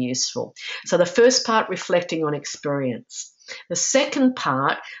extremely useful. So the first part, reflecting on experience. The second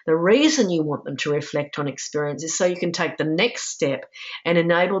part, the reason you want them to reflect on experience is so you can take the next step and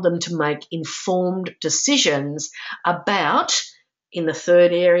enable them to make informed decisions about, in the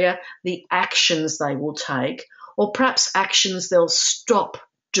third area, the actions they will take, or perhaps actions they'll stop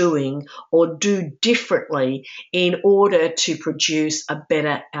doing or do differently in order to produce a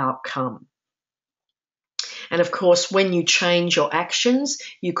better outcome. And of course, when you change your actions,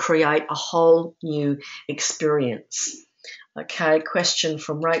 you create a whole new experience. Okay, question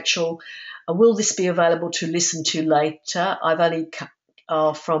from Rachel. Will this be available to listen to later? I've only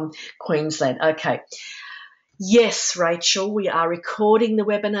from Queensland. Okay. Yes, Rachel, we are recording the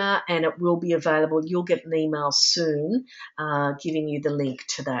webinar and it will be available. You'll get an email soon giving you the link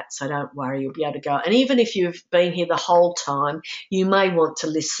to that, so don't worry, you'll be able to go. And even if you've been here the whole time, you may want to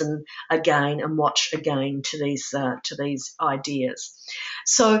listen again and watch again to these ideas.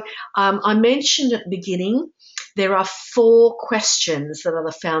 So I mentioned at the beginning, there are 4 questions that are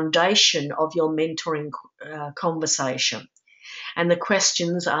the foundation of your mentoring conversation. And the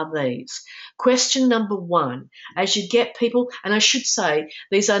questions are these. Question number 1, as you get people, and I should say,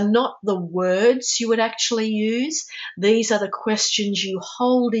 these are not the words you would actually use. These are the questions you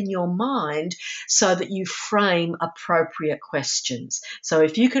hold in your mind so that you frame appropriate questions. So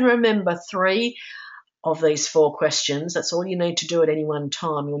if you can remember 3 of these 4 questions, that's all you need to do at any one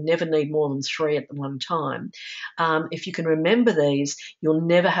time. You'll never need more than 3 at the one time. If you can remember these, you'll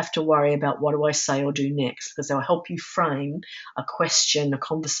never have to worry about what do I say or do next, because they'll help you frame a question, a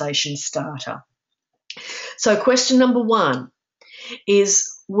conversation starter. So question number 1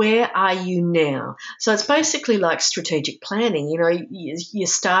 is, where are you now? So it's basically like strategic planning. You know, your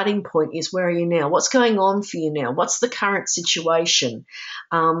starting point is, where are you now? What's going on for you now? What's the current situation?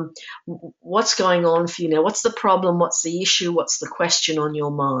 What's going on for you now? What's the problem? What's the issue? What's the question on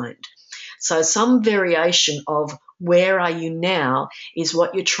your mind? So some variation of where are you now is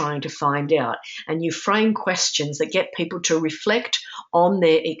what you're trying to find out. And you frame questions that get people to reflect on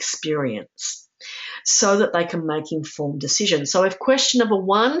their experience so that they can make informed decisions. So if question number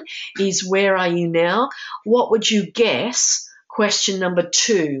 1 is, where are you now? What would you guess question number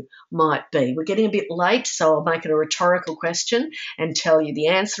 2 might be? We're getting a bit late, so I'll make it a rhetorical question and tell you the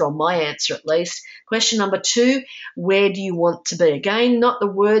answer, or my answer at least. Question number 2, where do you want to be? Again, not the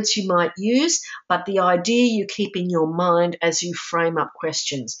words you might use, but the idea you keep in your mind as you frame up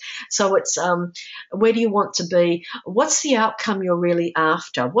questions. So it's, where do you want to be? What's the outcome you're really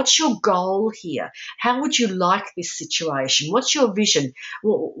after? What's your goal here? How would you like this situation? What's your vision?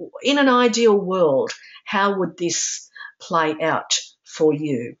 In an ideal world, how would this play out for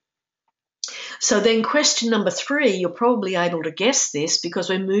you? So then question number 3, you're probably able to guess this because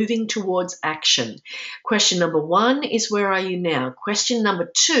we're moving towards action. Question number 1 is, where are you now? Question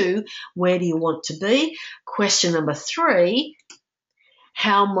number 2, where do you want to be? Question number 3,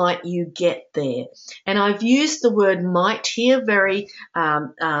 how might you get there? And I've used the word might here very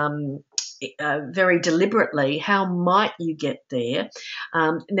deliberately. How might you get there?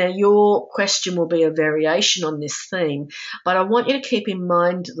 Now, your question will be a variation on this theme, but I want you to keep in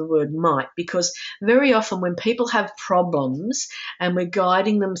mind the word might, because very often when people have problems and we're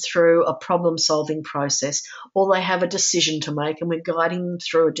guiding them through a problem-solving process, or they have a decision to make and we're guiding them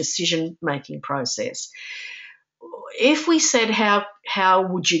through a decision-making process, if we said how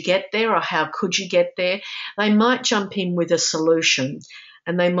would you get there, or how could you get there, they might jump in with a solution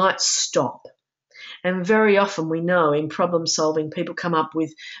and they might stop. And very often we know in problem solving people come up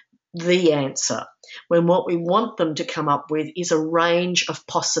with the answer, when what we want them to come up with is a range of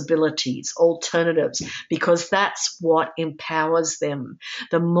possibilities, alternatives, because that's what empowers them.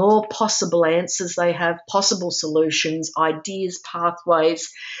 The more possible answers they have, possible solutions, ideas,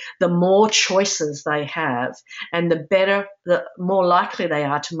 pathways, the more choices they have, and the more likely they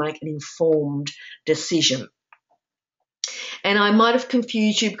are to make an informed decision. And I might have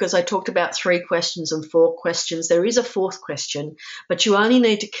confused you because I talked about 3 questions and 4 questions. There is a 4th question, but you only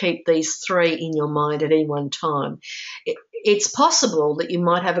need to keep these 3 in your mind at any one time. It's possible that you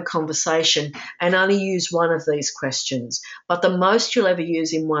might have a conversation and only use one of these questions, but the most you'll ever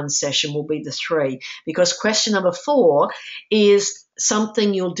use in one session will be the 3, because question number 4 is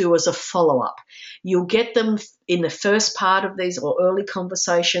something you'll do as a follow-up. You'll get them in the first part of these or early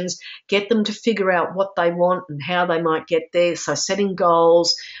conversations, get them to figure out what they want and how they might get there. So setting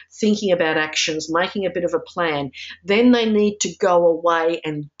goals, thinking about actions, making a bit of a plan. Then they need to go away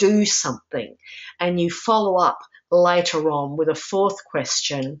and do something. And you follow up later on with a 4th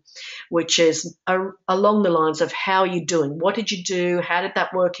question, which is along the lines of, how are you doing? What did you do? How did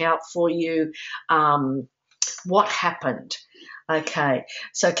that work out for you? What happened? Okay,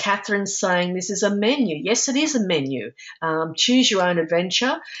 so Catherine's saying this is a menu. Yes, it is a menu. Choose your own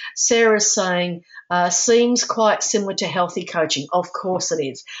adventure. Sarah's saying, seems quite similar to healthy coaching. Of course it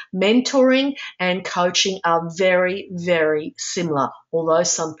is. Mentoring and coaching are very, very similar, although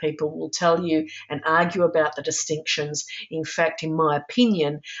some people will tell you and argue about the distinctions. In fact, in my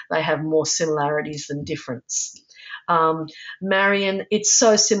opinion, they have more similarities than difference. Marion, it's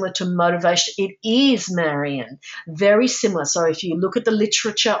so similar to motivation. It is, Marion, very similar. So if you look at the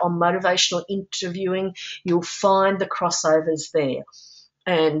literature on motivational interviewing, you'll find the crossovers there.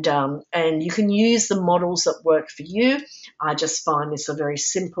 And you can use the models that work for you. I just find this a very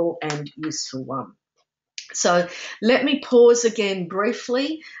simple and useful one. So let me pause again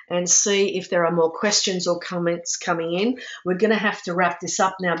briefly and see if there are more questions or comments coming in. We're going to have to wrap this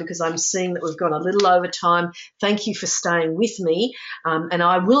up now because I'm seeing that we've gone a little over time. Thank you for staying with me, and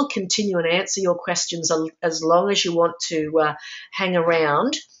I will continue and answer your questions as long as you want to hang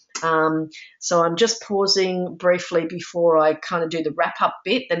around. So I'm just pausing briefly before I kind of do the wrap-up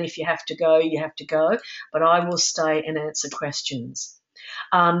bit. Then if you have to go, you have to go, but I will stay and answer questions.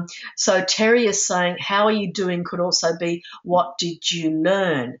 So Terry is saying, how are you doing could also be, what did you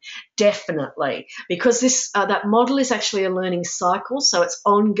learn? definitely, because that model is actually a learning cycle, so it's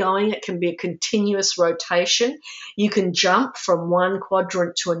ongoing. It can be a continuous rotation. You can jump from one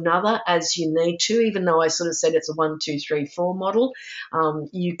quadrant to another as you need to, even though I sort of said it's a 1, 2, 3, 4 model.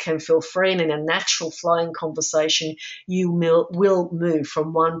 You can feel free, and in a natural flowing conversation, you will move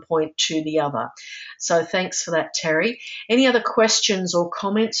from one point to the other. So thanks for that, Terry. Any other questions or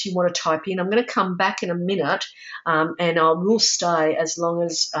comments you want to type in? I'm going to come back in a minute, and I will stay as long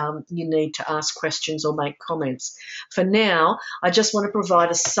as you need to ask questions or make comments. For now, I just want to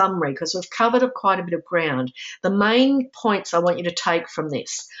provide a summary because we've covered quite a bit of ground. The main points I want you to take from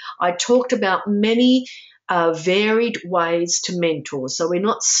this: I talked about many varied ways to mentor. So we're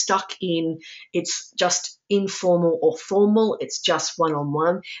not stuck in it's just informal or formal, it's just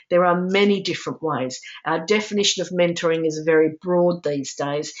one-on-one. There are many different ways. Our definition of mentoring is very broad these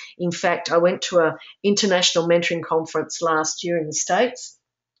days. In fact, I went to an international mentoring conference last year in the States,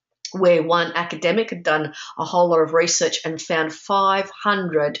 where one academic had done a whole lot of research and found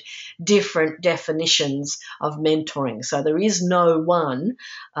 500 different definitions of mentoring. So there is no one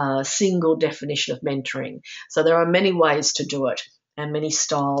single definition of mentoring. So there are many ways to do it and many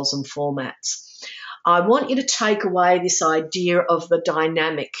styles and formats. I want you to take away this idea of the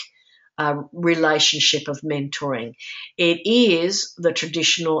dynamic relationship of mentoring. It is the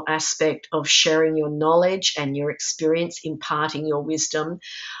traditional aspect of sharing your knowledge and your experience, imparting your wisdom,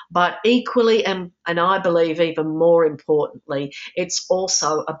 but equally, and I believe even more importantly, it's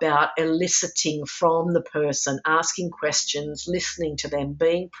also about eliciting from the person, asking questions, listening to them,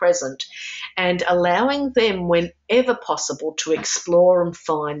 being present, and allowing them, whenever possible, to explore and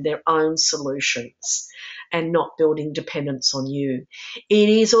find their own solutions and not building dependence on you. It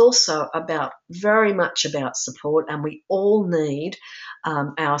is also very much about support, and we all need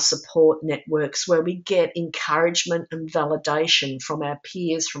our support networks where we get encouragement and validation from our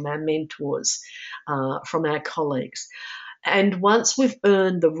peers, from our mentors, from our colleagues. And once we've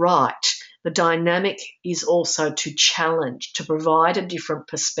earned the right, the dynamic is also to challenge, to provide a different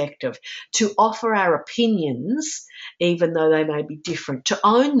perspective, to offer our opinions, even though they may be different, to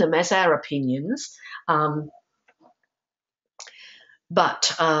own them as our opinions,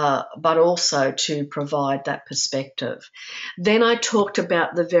 but also to provide that perspective. Then I talked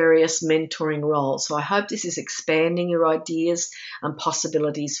about the various mentoring roles. So I hope this is expanding your ideas and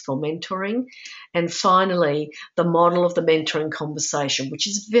possibilities for mentoring. And finally, the model of the mentoring conversation, which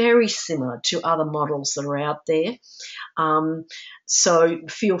is very similar to other models that are out there. So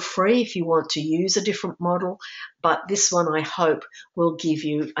feel free if you want to use a different model, but this one I hope will give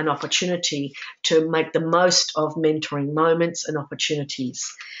you an opportunity to make the most of mentoring moments and opportunities.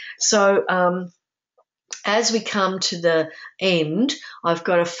 So as we come to the end, I've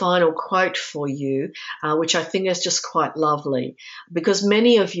got a final quote for you, which I think is just quite lovely, because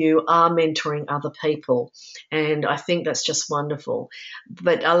many of you are mentoring other people, and I think that's just wonderful.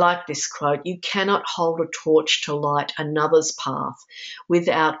 But I like this quote: "You cannot hold a torch to light another's path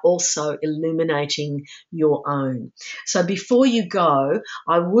without also illuminating your own." So before you go,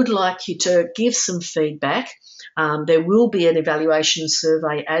 I would like you to give some feedback. There will be an evaluation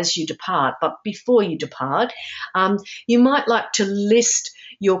survey as you depart, but before you depart, you might like to list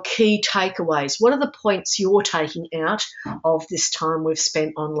your key takeaways. What are the points you're taking out of this time we've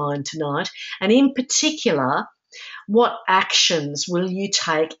spent online tonight? And in particular, what actions will you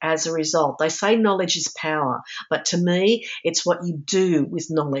take as a result? They say knowledge is power, but to me, it's what you do with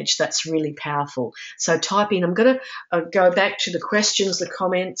knowledge that's really powerful. So type in. I'm going to go back to the questions, the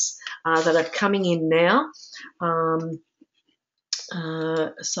comments that are coming in now.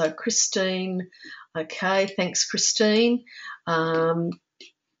 So Christine, okay, thanks Christine.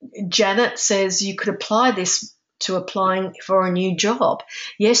 Janet says you could apply this to applying for a new job.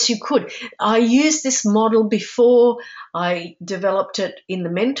 Yes, you could. I used this model before I developed it in the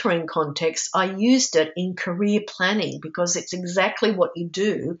mentoring context. I used it in career planning because it's exactly what you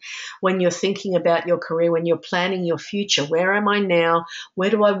do when you're thinking about your career, when you're planning your future. Where am I now?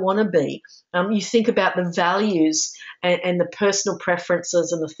 Where do I want to be? You think about the values and the personal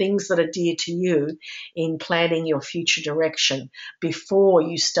preferences and the things that are dear to you in planning your future direction before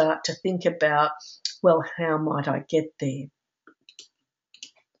you start to think about, well, how might I get there?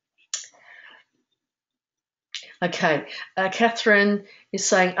 Okay, Catherine is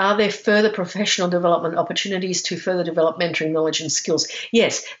saying, are there further professional development opportunities to further develop mentoring knowledge and skills?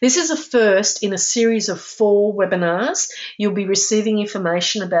 Yes, this is a first in a series of 4 webinars. You'll be receiving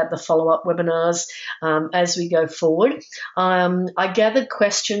information about the follow-up webinars as we go forward. I gathered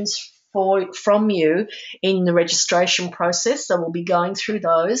questions from you in the registration process. So we'll be going through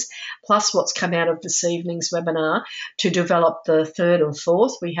those, plus what's come out of this evening's webinar to develop the third and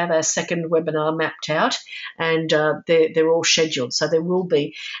fourth. We have our second webinar mapped out, and they're all scheduled. So there will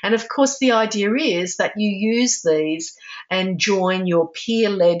be. And of course, the idea is that you use these and join your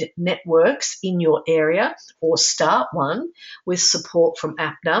peer-led networks in your area, or start one with support from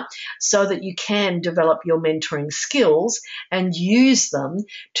APNA, so that you can develop your mentoring skills and use them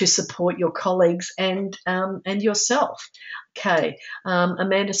to support your colleagues and yourself. Okay,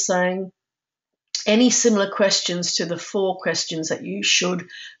 Amanda's saying, any similar questions to the 4 questions that you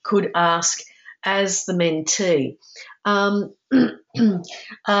could ask as the mentee?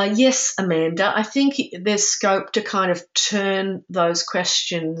 Yes, Amanda, I think there's scope to kind of turn those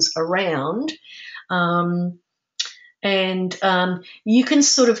questions around. You can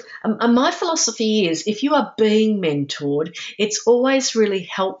sort of, my philosophy is, if you are being mentored, it's always really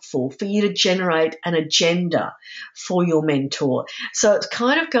helpful for you to generate an agenda for your mentor. So it's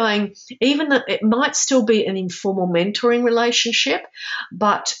kind of going, even though it might still be an informal mentoring relationship,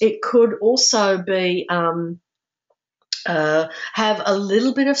 but it could also be, have a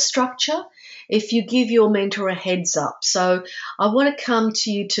little bit of structure if you give your mentor a heads up. So I want to come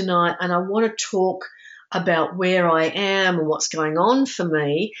to you tonight and I want to talk about where I am and what's going on for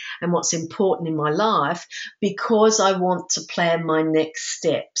me and what's important in my life, because I want to plan my next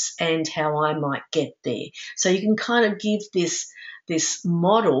steps and how I might get there. So you can kind of give this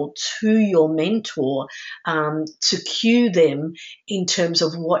model to your mentor to cue them in terms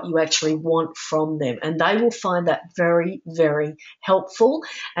of what you actually want from them. And they will find that very, very helpful,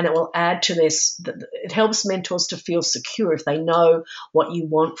 and it will add to this. It helps mentors to feel secure if they know what you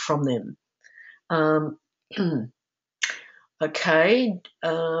want from them. Okay.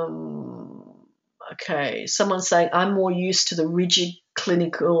 Okay. Someone's saying, I'm more used to the rigid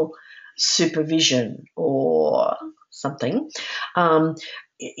clinical supervision or something.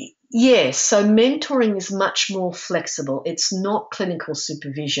 Yes, so mentoring is much more flexible. It's not clinical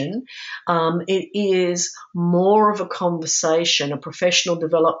supervision. It is more of a conversation, a professional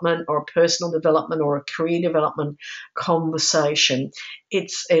development or a personal development or a career development conversation.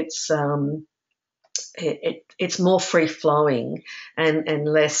 It's more free-flowing and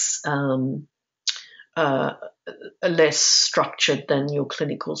less less structured than your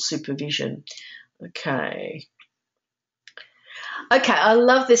clinical supervision. Okay. Okay, I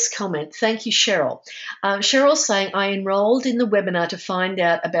love this comment. Thank you, Cheryl. Cheryl's saying, I enrolled in the webinar to find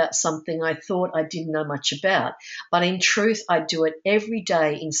out about something I thought I didn't know much about, but in truth, I do it every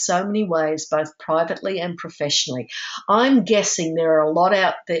day in so many ways, both privately and professionally. I'm guessing there are a lot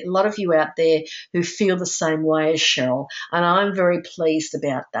of you out there who feel the same way as Cheryl, and I'm very pleased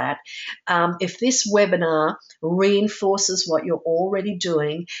about that. If this webinar reinforces what you're already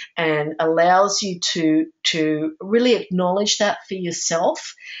doing and allows you to really acknowledge that for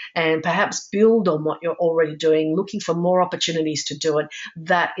yourself and perhaps build on what you're already doing, looking for more opportunities to do it,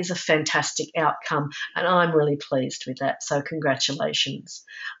 that is a fantastic outcome, and I'm really pleased with that. So congratulations.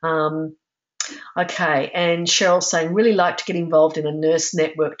 Okay, and Cheryl's saying, really like to get involved in a nurse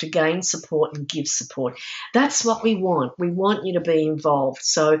network to gain support and give support. That's what we want. We want you to be involved.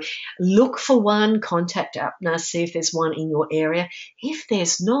 So look for one, contact APNA, see if there's one in your area. If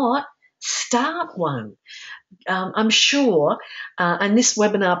there's not, start one. I'm sure, and this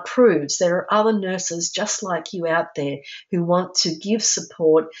webinar proves, there are other nurses just like you out there who want to give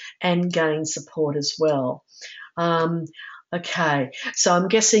support and gain support as well. Okay, so I'm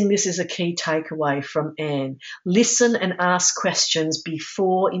guessing this is a key takeaway from Anne. Listen and ask questions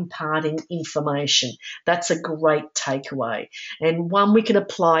before imparting information. That's a great takeaway, and one we can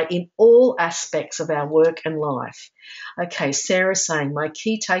apply in all aspects of our work and life. Okay, Sarah's saying, my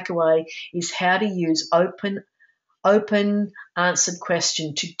key takeaway is how to use open answered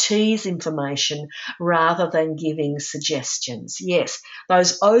question to tease information rather than giving suggestions. Yes,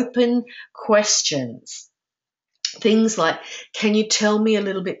 those open questions. Things like, can you tell me a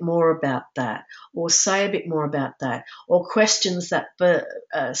little bit more about that, or say a bit more about that, or questions that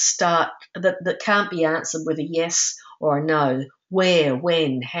start that can't be answered with a yes or a no. Where,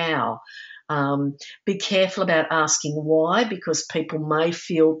 when, how. Be careful about asking why, because people may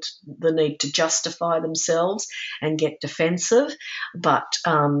feel the need to justify themselves and get defensive, but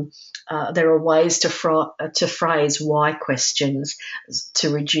there are ways to phrase why questions to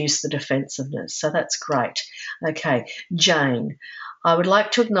reduce the defensiveness. So that's great. Okay, Jane. I would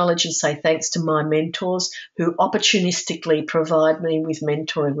like to acknowledge and say thanks to my mentors who opportunistically provide me with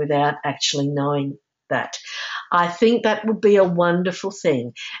mentoring without actually knowing that. I think that would be a wonderful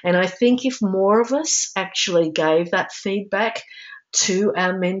thing. And I think if more of us actually gave that feedback, to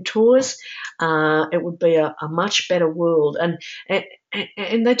our mentors, it would be a much better world. And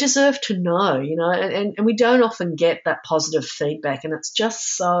they deserve to know, and we don't often get that positive feedback, and it's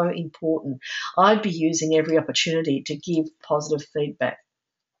just so important. I'd be using every opportunity to give positive feedback.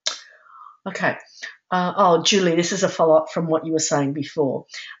 Okay. Julie, this is a follow-up from what you were saying before.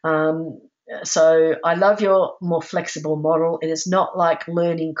 So I love your more flexible model. It is not like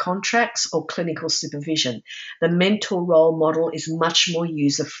learning contracts or clinical supervision. The mentor role model is much more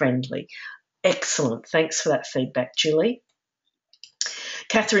user-friendly. Excellent. Thanks for that feedback, Julie.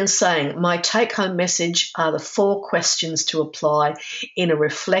 Catherine's saying, my take-home message are the 4 questions to apply in a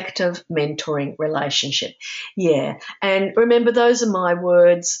reflective mentoring relationship. Yeah, and remember, those are my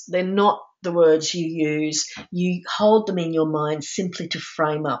words. They're not the words you use. You hold them in your mind simply to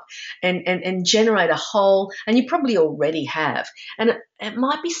frame up and generate a whole, and you probably already have. And it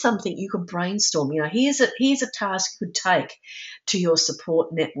might be something you could brainstorm. Here's a task you could take to your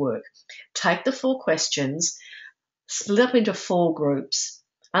support network. Take the 4 questions, split up into 4 groups,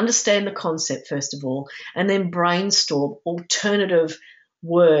 understand the concept first of all, and then brainstorm alternative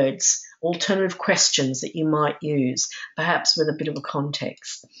words, alternative questions that you might use, perhaps with a bit of a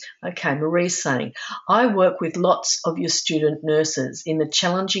context. Okay, Marie's saying, I work with lots of your student nurses in the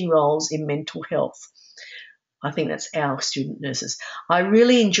challenging roles in mental health. I think that's our student nurses. I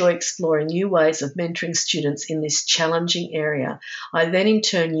really enjoy exploring new ways of mentoring students in this challenging area. I then in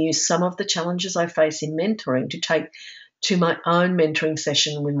turn use some of the challenges I face in mentoring to take to my own mentoring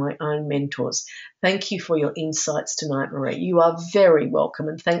session with my own mentors. Thank you for your insights tonight, Marie. You are very welcome,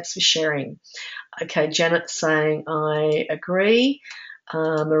 and thanks for sharing. Okay, Janet's saying, I agree.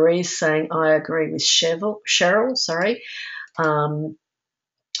 Marie's saying, I agree with Cheryl. Sorry.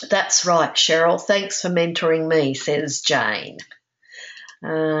 That's right, Cheryl. Thanks for mentoring me, says Jane.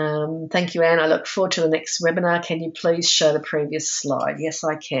 Thank you, Anne. I look forward to the next webinar. Can you please show the previous slide? Yes,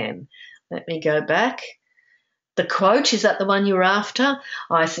 I can. Let me go back. The quote, is that the one you're after?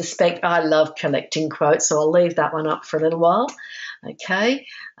 I suspect I love collecting quotes, so I'll leave that one up for a little while. Okay.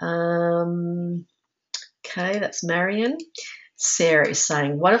 Okay, that's Marion. Sarah is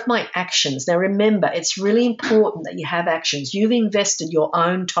saying, what of my actions? Now remember, it's really important that you have actions. You've invested your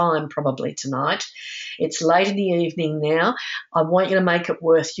own time probably tonight. It's late in the evening now. I want you to make it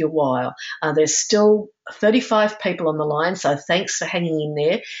worth your while. There's still 35 people on the line, so thanks for hanging in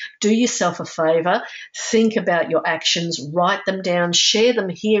there. Do yourself a favour. Think about your actions. Write them down. Share them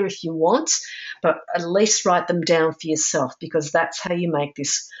here if you want, but at least write them down for yourself, because that's how you make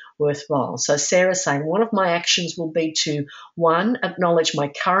this worthwhile. So Sarah's saying, one of my actions will be to, 1, acknowledge my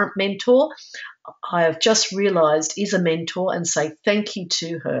current mentor I have just realised is a mentor, and say thank you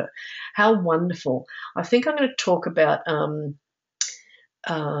to her. How wonderful. I think I'm going to talk about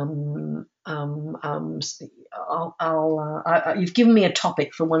you've given me a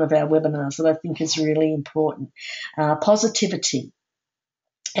topic for one of our webinars that I think is really important. Positivity,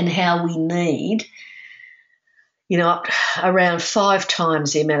 and how we need around 5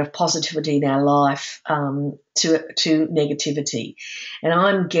 times the amount of positivity in our life to negativity. And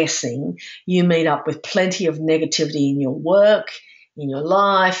I'm guessing you meet up with plenty of negativity in your work, in your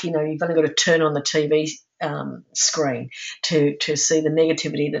life. You've only got to turn on the TV screen to see the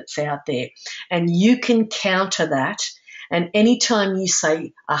negativity that's out there. And you can counter that. And anytime you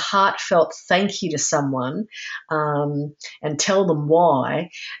say a heartfelt thank you to someone and tell them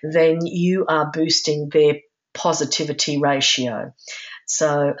why, then you are boosting their positivity ratio.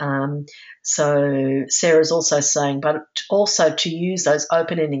 So Sarah's also saying, but also to use those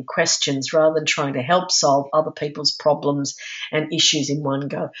open-ended questions rather than trying to help solve other people's problems and issues in one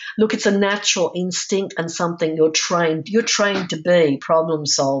go. Look, it's a natural instinct and something you're trained to be, problem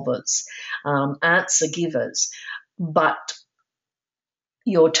solvers, answer givers. But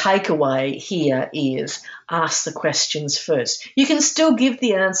your takeaway here is ask the questions first. You can still give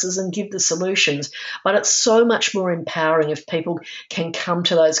the answers and give the solutions, but it's so much more empowering if people can come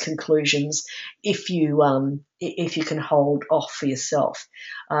to those conclusions if you can hold off for yourself.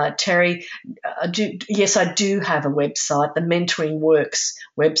 Terry, I do have a website, the Mentoring Works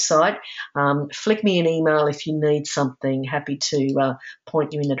website. Flick me an email if you need something. Happy to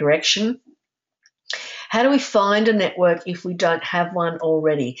point you in the direction. How do we find a network if we don't have one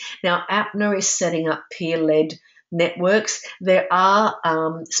already? Now, APNA is setting up peer-led networks. There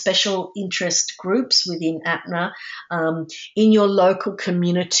are special interest groups within APNA in your local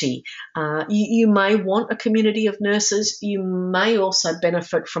community. You may want a community of nurses. You may also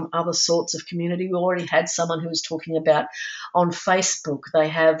benefit from other sorts of community. We already had someone who was talking about on Facebook. They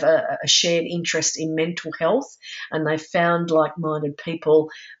have a shared interest in mental health, and they found like-minded people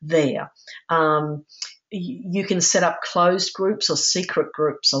there. you can set up closed groups or secret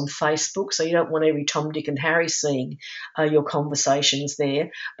groups on Facebook, so you don't want every Tom, Dick and Harry seeing your conversations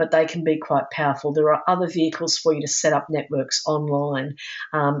there, but they can be quite powerful. There are other vehicles for you to set up networks online.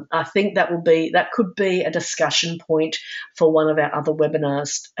 I think that could be a discussion point for one of our other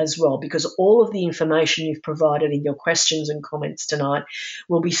webinars as well, because all of the information you've provided in your questions and comments tonight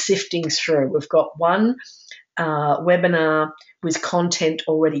will be sifting through. We've got one webinar with content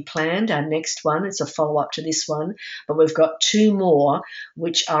already planned. Our next one is a follow-up to this one, but we've got 2 more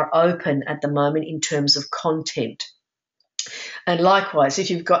which are open at the moment in terms of content. And likewise, if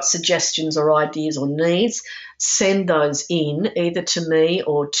you've got suggestions or ideas or needs, send those in either to me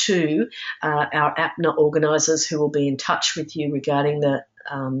or to our APNA organisers, who will be in touch with you regarding the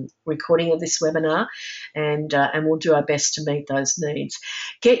recording of this webinar, and we'll do our best to meet those needs.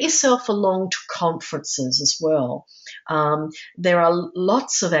 Get yourself along to conferences as well. There are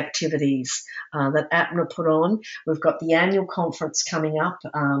lots of activities that APNA put on. We've got the annual conference coming up.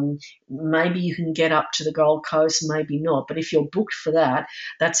 Maybe you can get up to the Gold Coast, maybe not, but if you're booked for that,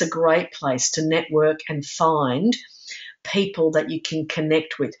 that's a great place to network and find people that you can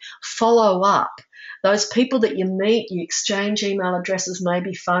connect with. Follow up. Those people that you meet, you exchange email addresses,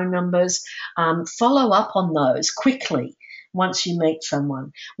 maybe phone numbers. Follow up on those quickly once you meet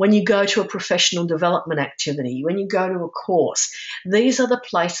someone. When you go to a professional development activity, when you go to a course, these are the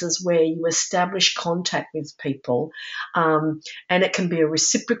places where you establish contact with people, and it can be a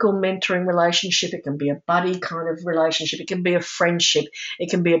reciprocal mentoring relationship, it can be a buddy kind of relationship, it can be a friendship,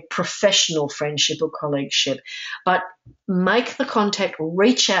 it can be a professional friendship or colleagueship. But make the contact,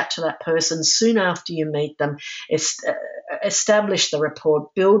 reach out to that person soon after you meet them, establish the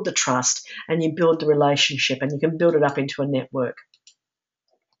rapport, build the trust, and you build the relationship, and you can build it up into a network.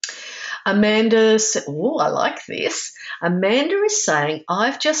 Amanda said, oh, I like this. Amanda is saying,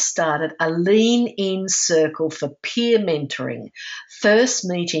 I've just started a lean-in circle for peer mentoring. First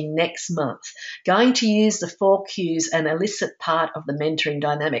meeting next month. Going to use the 4 Qs and elicit part of the mentoring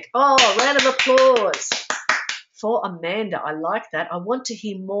dynamic. Oh, round of applause for Amanda. I like that. I want to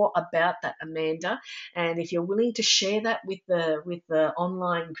hear more about that, Amanda. And if you're willing to share that with the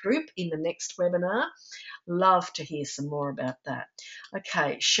online group in the next webinar, love to hear some more about that.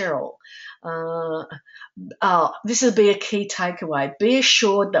 Okay, Cheryl. This will be a key takeaway. Be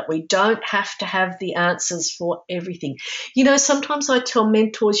assured that we don't have to have the answers for everything. You know, sometimes I tell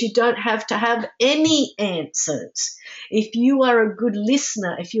mentors you don't have to have any answers. If you are a good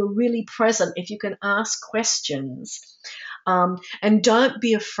listener, if you're really present, if you can ask questions, and don't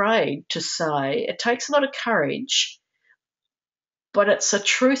be afraid to say, it takes a lot of courage, but it's a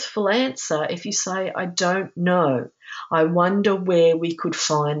truthful answer if you say, I don't know. I wonder where we could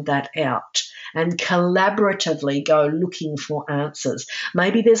find that out, and collaboratively go looking for answers.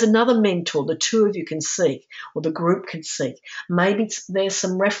 Maybe there's another mentor the 2 of you can seek, or the group can seek. Maybe there's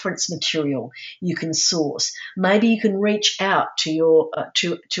some reference material you can source. Maybe you can reach out to your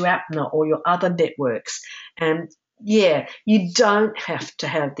to APNA or your other networks. And yeah, you don't have to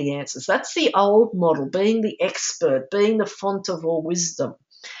have the answers. That's the old model, being the expert, being the font of all wisdom.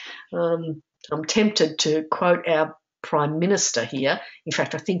 I'm tempted to quote our Prime Minister here. In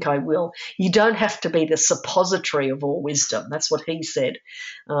fact, I think I will. You don't have to be the suppository of all wisdom. That's what he said.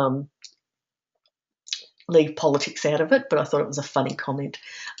 Leave politics out of it, but I thought it was a funny comment.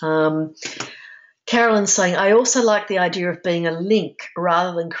 Carolyn's saying, I also like the idea of being a link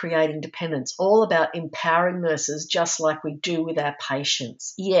rather than creating dependence, all about empowering nurses just like we do with our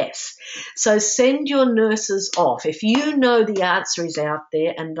patients. Yes. So send your nurses off. If you know the answer is out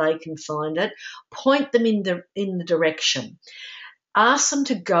there and they can find it, point them in the direction. Ask them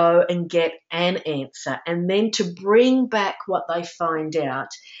to go and get an answer, and then to bring back what they find out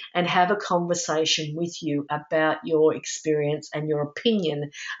and have a conversation with you about your experience and your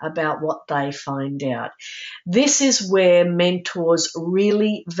opinion about what they find out. This is where mentors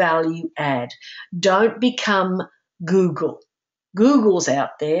really value add. Don't become Google. Google's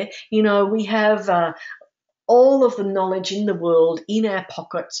out there. You know, we have all of the knowledge in the world in our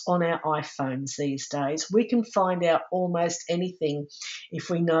pockets on our iPhones these days. We can find out almost anything if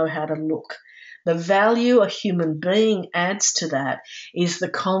we know how to look. The value a human being adds to that is the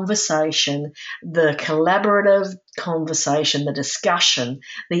conversation, the collaborative conversation, the discussion,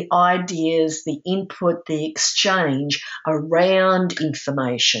 the ideas, the input, the exchange around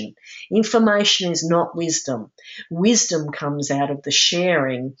information. Information is not wisdom. Wisdom comes out of the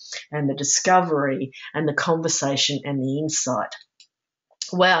sharing and the discovery and the conversation and the insight.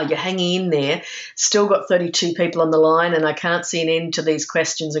 Wow, you're hanging in there. Still got 32 people on the line, and I can't see an end to these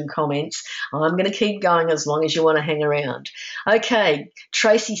questions and comments. I'm going to keep going as long as you want to hang around. Okay,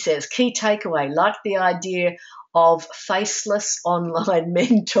 Tracy says, key takeaway, like the idea of faceless online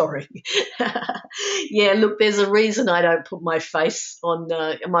mentoring. Yeah, look, there's a reason I don't put my face on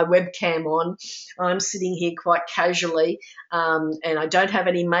my webcam on. I'm sitting here quite casually, and I don't have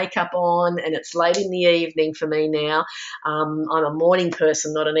any makeup on, and it's late in the evening for me now. I'm a morning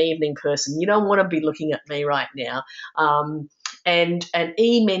person, not an evening person. You don't want to be looking at me right now. And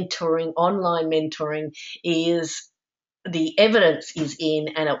e-mentoring, online mentoring is the evidence is in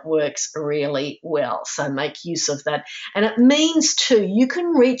and it works really well. So make use of that. And it means too, you can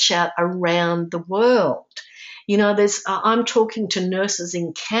reach out around the world. You know, I'm talking to nurses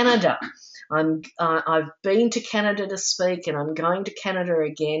in Canada. I've been to Canada to speak, and I'm going to Canada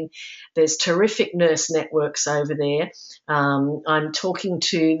again. There's terrific nurse networks over there. I'm talking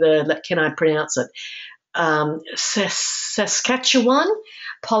to can I pronounce it? Saskatchewan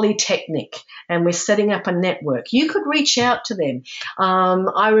Polytechnic, and we're setting up a network. You could reach out to them.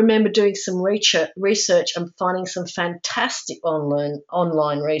 I remember doing some research and finding some fantastic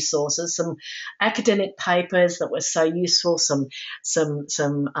online resources, some academic papers that were so useful, some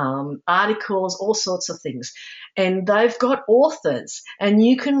articles, all sorts of things. And they've got authors, and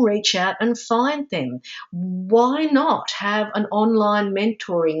you can reach out and find them. Why not have an online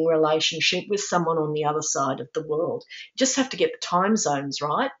mentoring relationship with someone on the other side of the world? You just have to get the time zones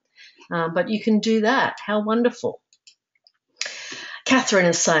right, but you can do that. How wonderful. Catherine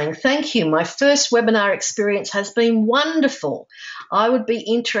is saying, thank you. My first webinar experience has been wonderful. I would be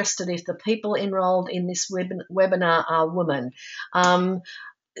interested if the people enrolled in this webinar are women.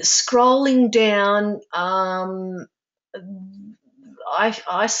 Scrolling down, I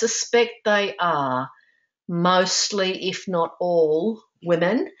suspect they are mostly, if not all,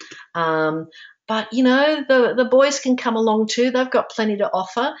 women. But, you know, the boys can come along too. They've got plenty to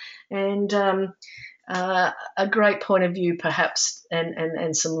offer, and a great point of view perhaps,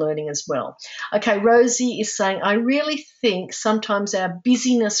 and some learning as well. Okay, Rosie is saying, I really think sometimes in our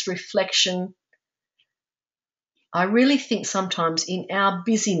busyness, reflection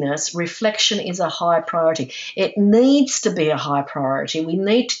is a high priority. It needs to be a high priority. We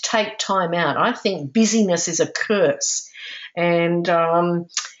need to take time out. I think busyness is a curse, and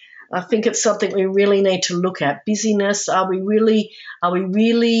I think it's something we really need to look at. Busyness, are we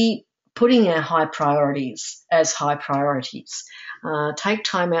really putting our high priorities as high priorities? Take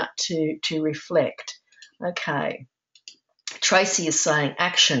time out to reflect. Okay. Tracy is saying,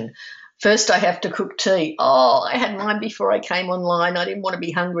 action. First, I have to cook tea. Oh, I had mine before I came online. I didn't want to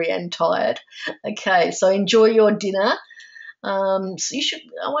be hungry and tired. Okay, so enjoy your dinner. So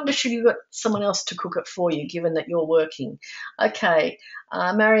I wonder, should you got someone else to cook it for you, given that you're working? Okay,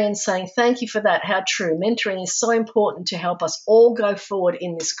 Marianne's saying, thank you for that. How true. Mentoring is so important to help us all go forward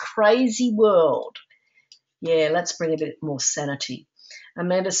in this crazy world. Yeah, let's bring a bit more sanity.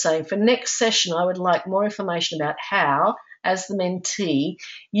 Amanda's saying, for next session, I would like more information about how, as the mentee,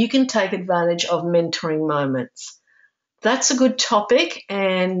 you can take advantage of mentoring moments. That's a good topic,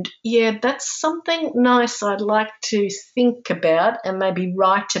 and yeah, that's something nice I'd like to think about and maybe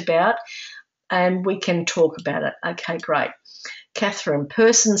write about, and we can talk about it. Okay, great. Catherine,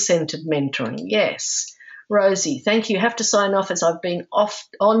 person-centered mentoring, yes. Rosie, thank you. Have to sign off as I've been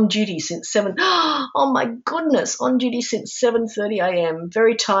on duty since 7. Oh my goodness, on duty since 7:30 a.m.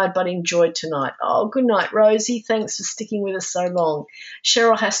 Very tired but enjoyed tonight. Oh, good night, Rosie. Thanks for sticking with us so long.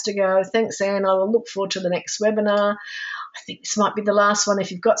 Cheryl has to go. Thanks, Anne. I will look forward to the next webinar. I think this might be the last one.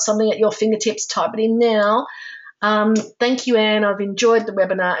 If you've got something at your fingertips, type it in now. Thank you, Anne. I've enjoyed the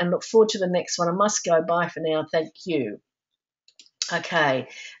webinar and look forward to the next one. I must go. Bye for now. Thank you. Okay.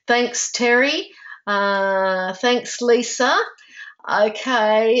 Thanks, Terry. Thanks, Lisa.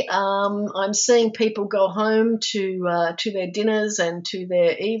 Okay, I'm seeing people go home to their dinners and to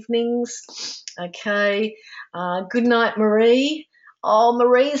their evenings. Okay, good night, Marie. Oh,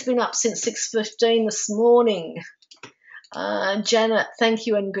 Marie's been up since 6:15 this morning. Janet, thank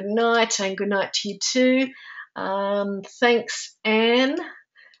you and good night to you too. Thanks, Anne.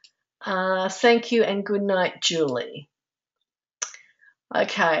 Thank you and good night, Julie.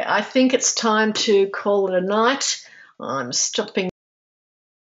 Okay, I think it's time to call it a night. I'm stopping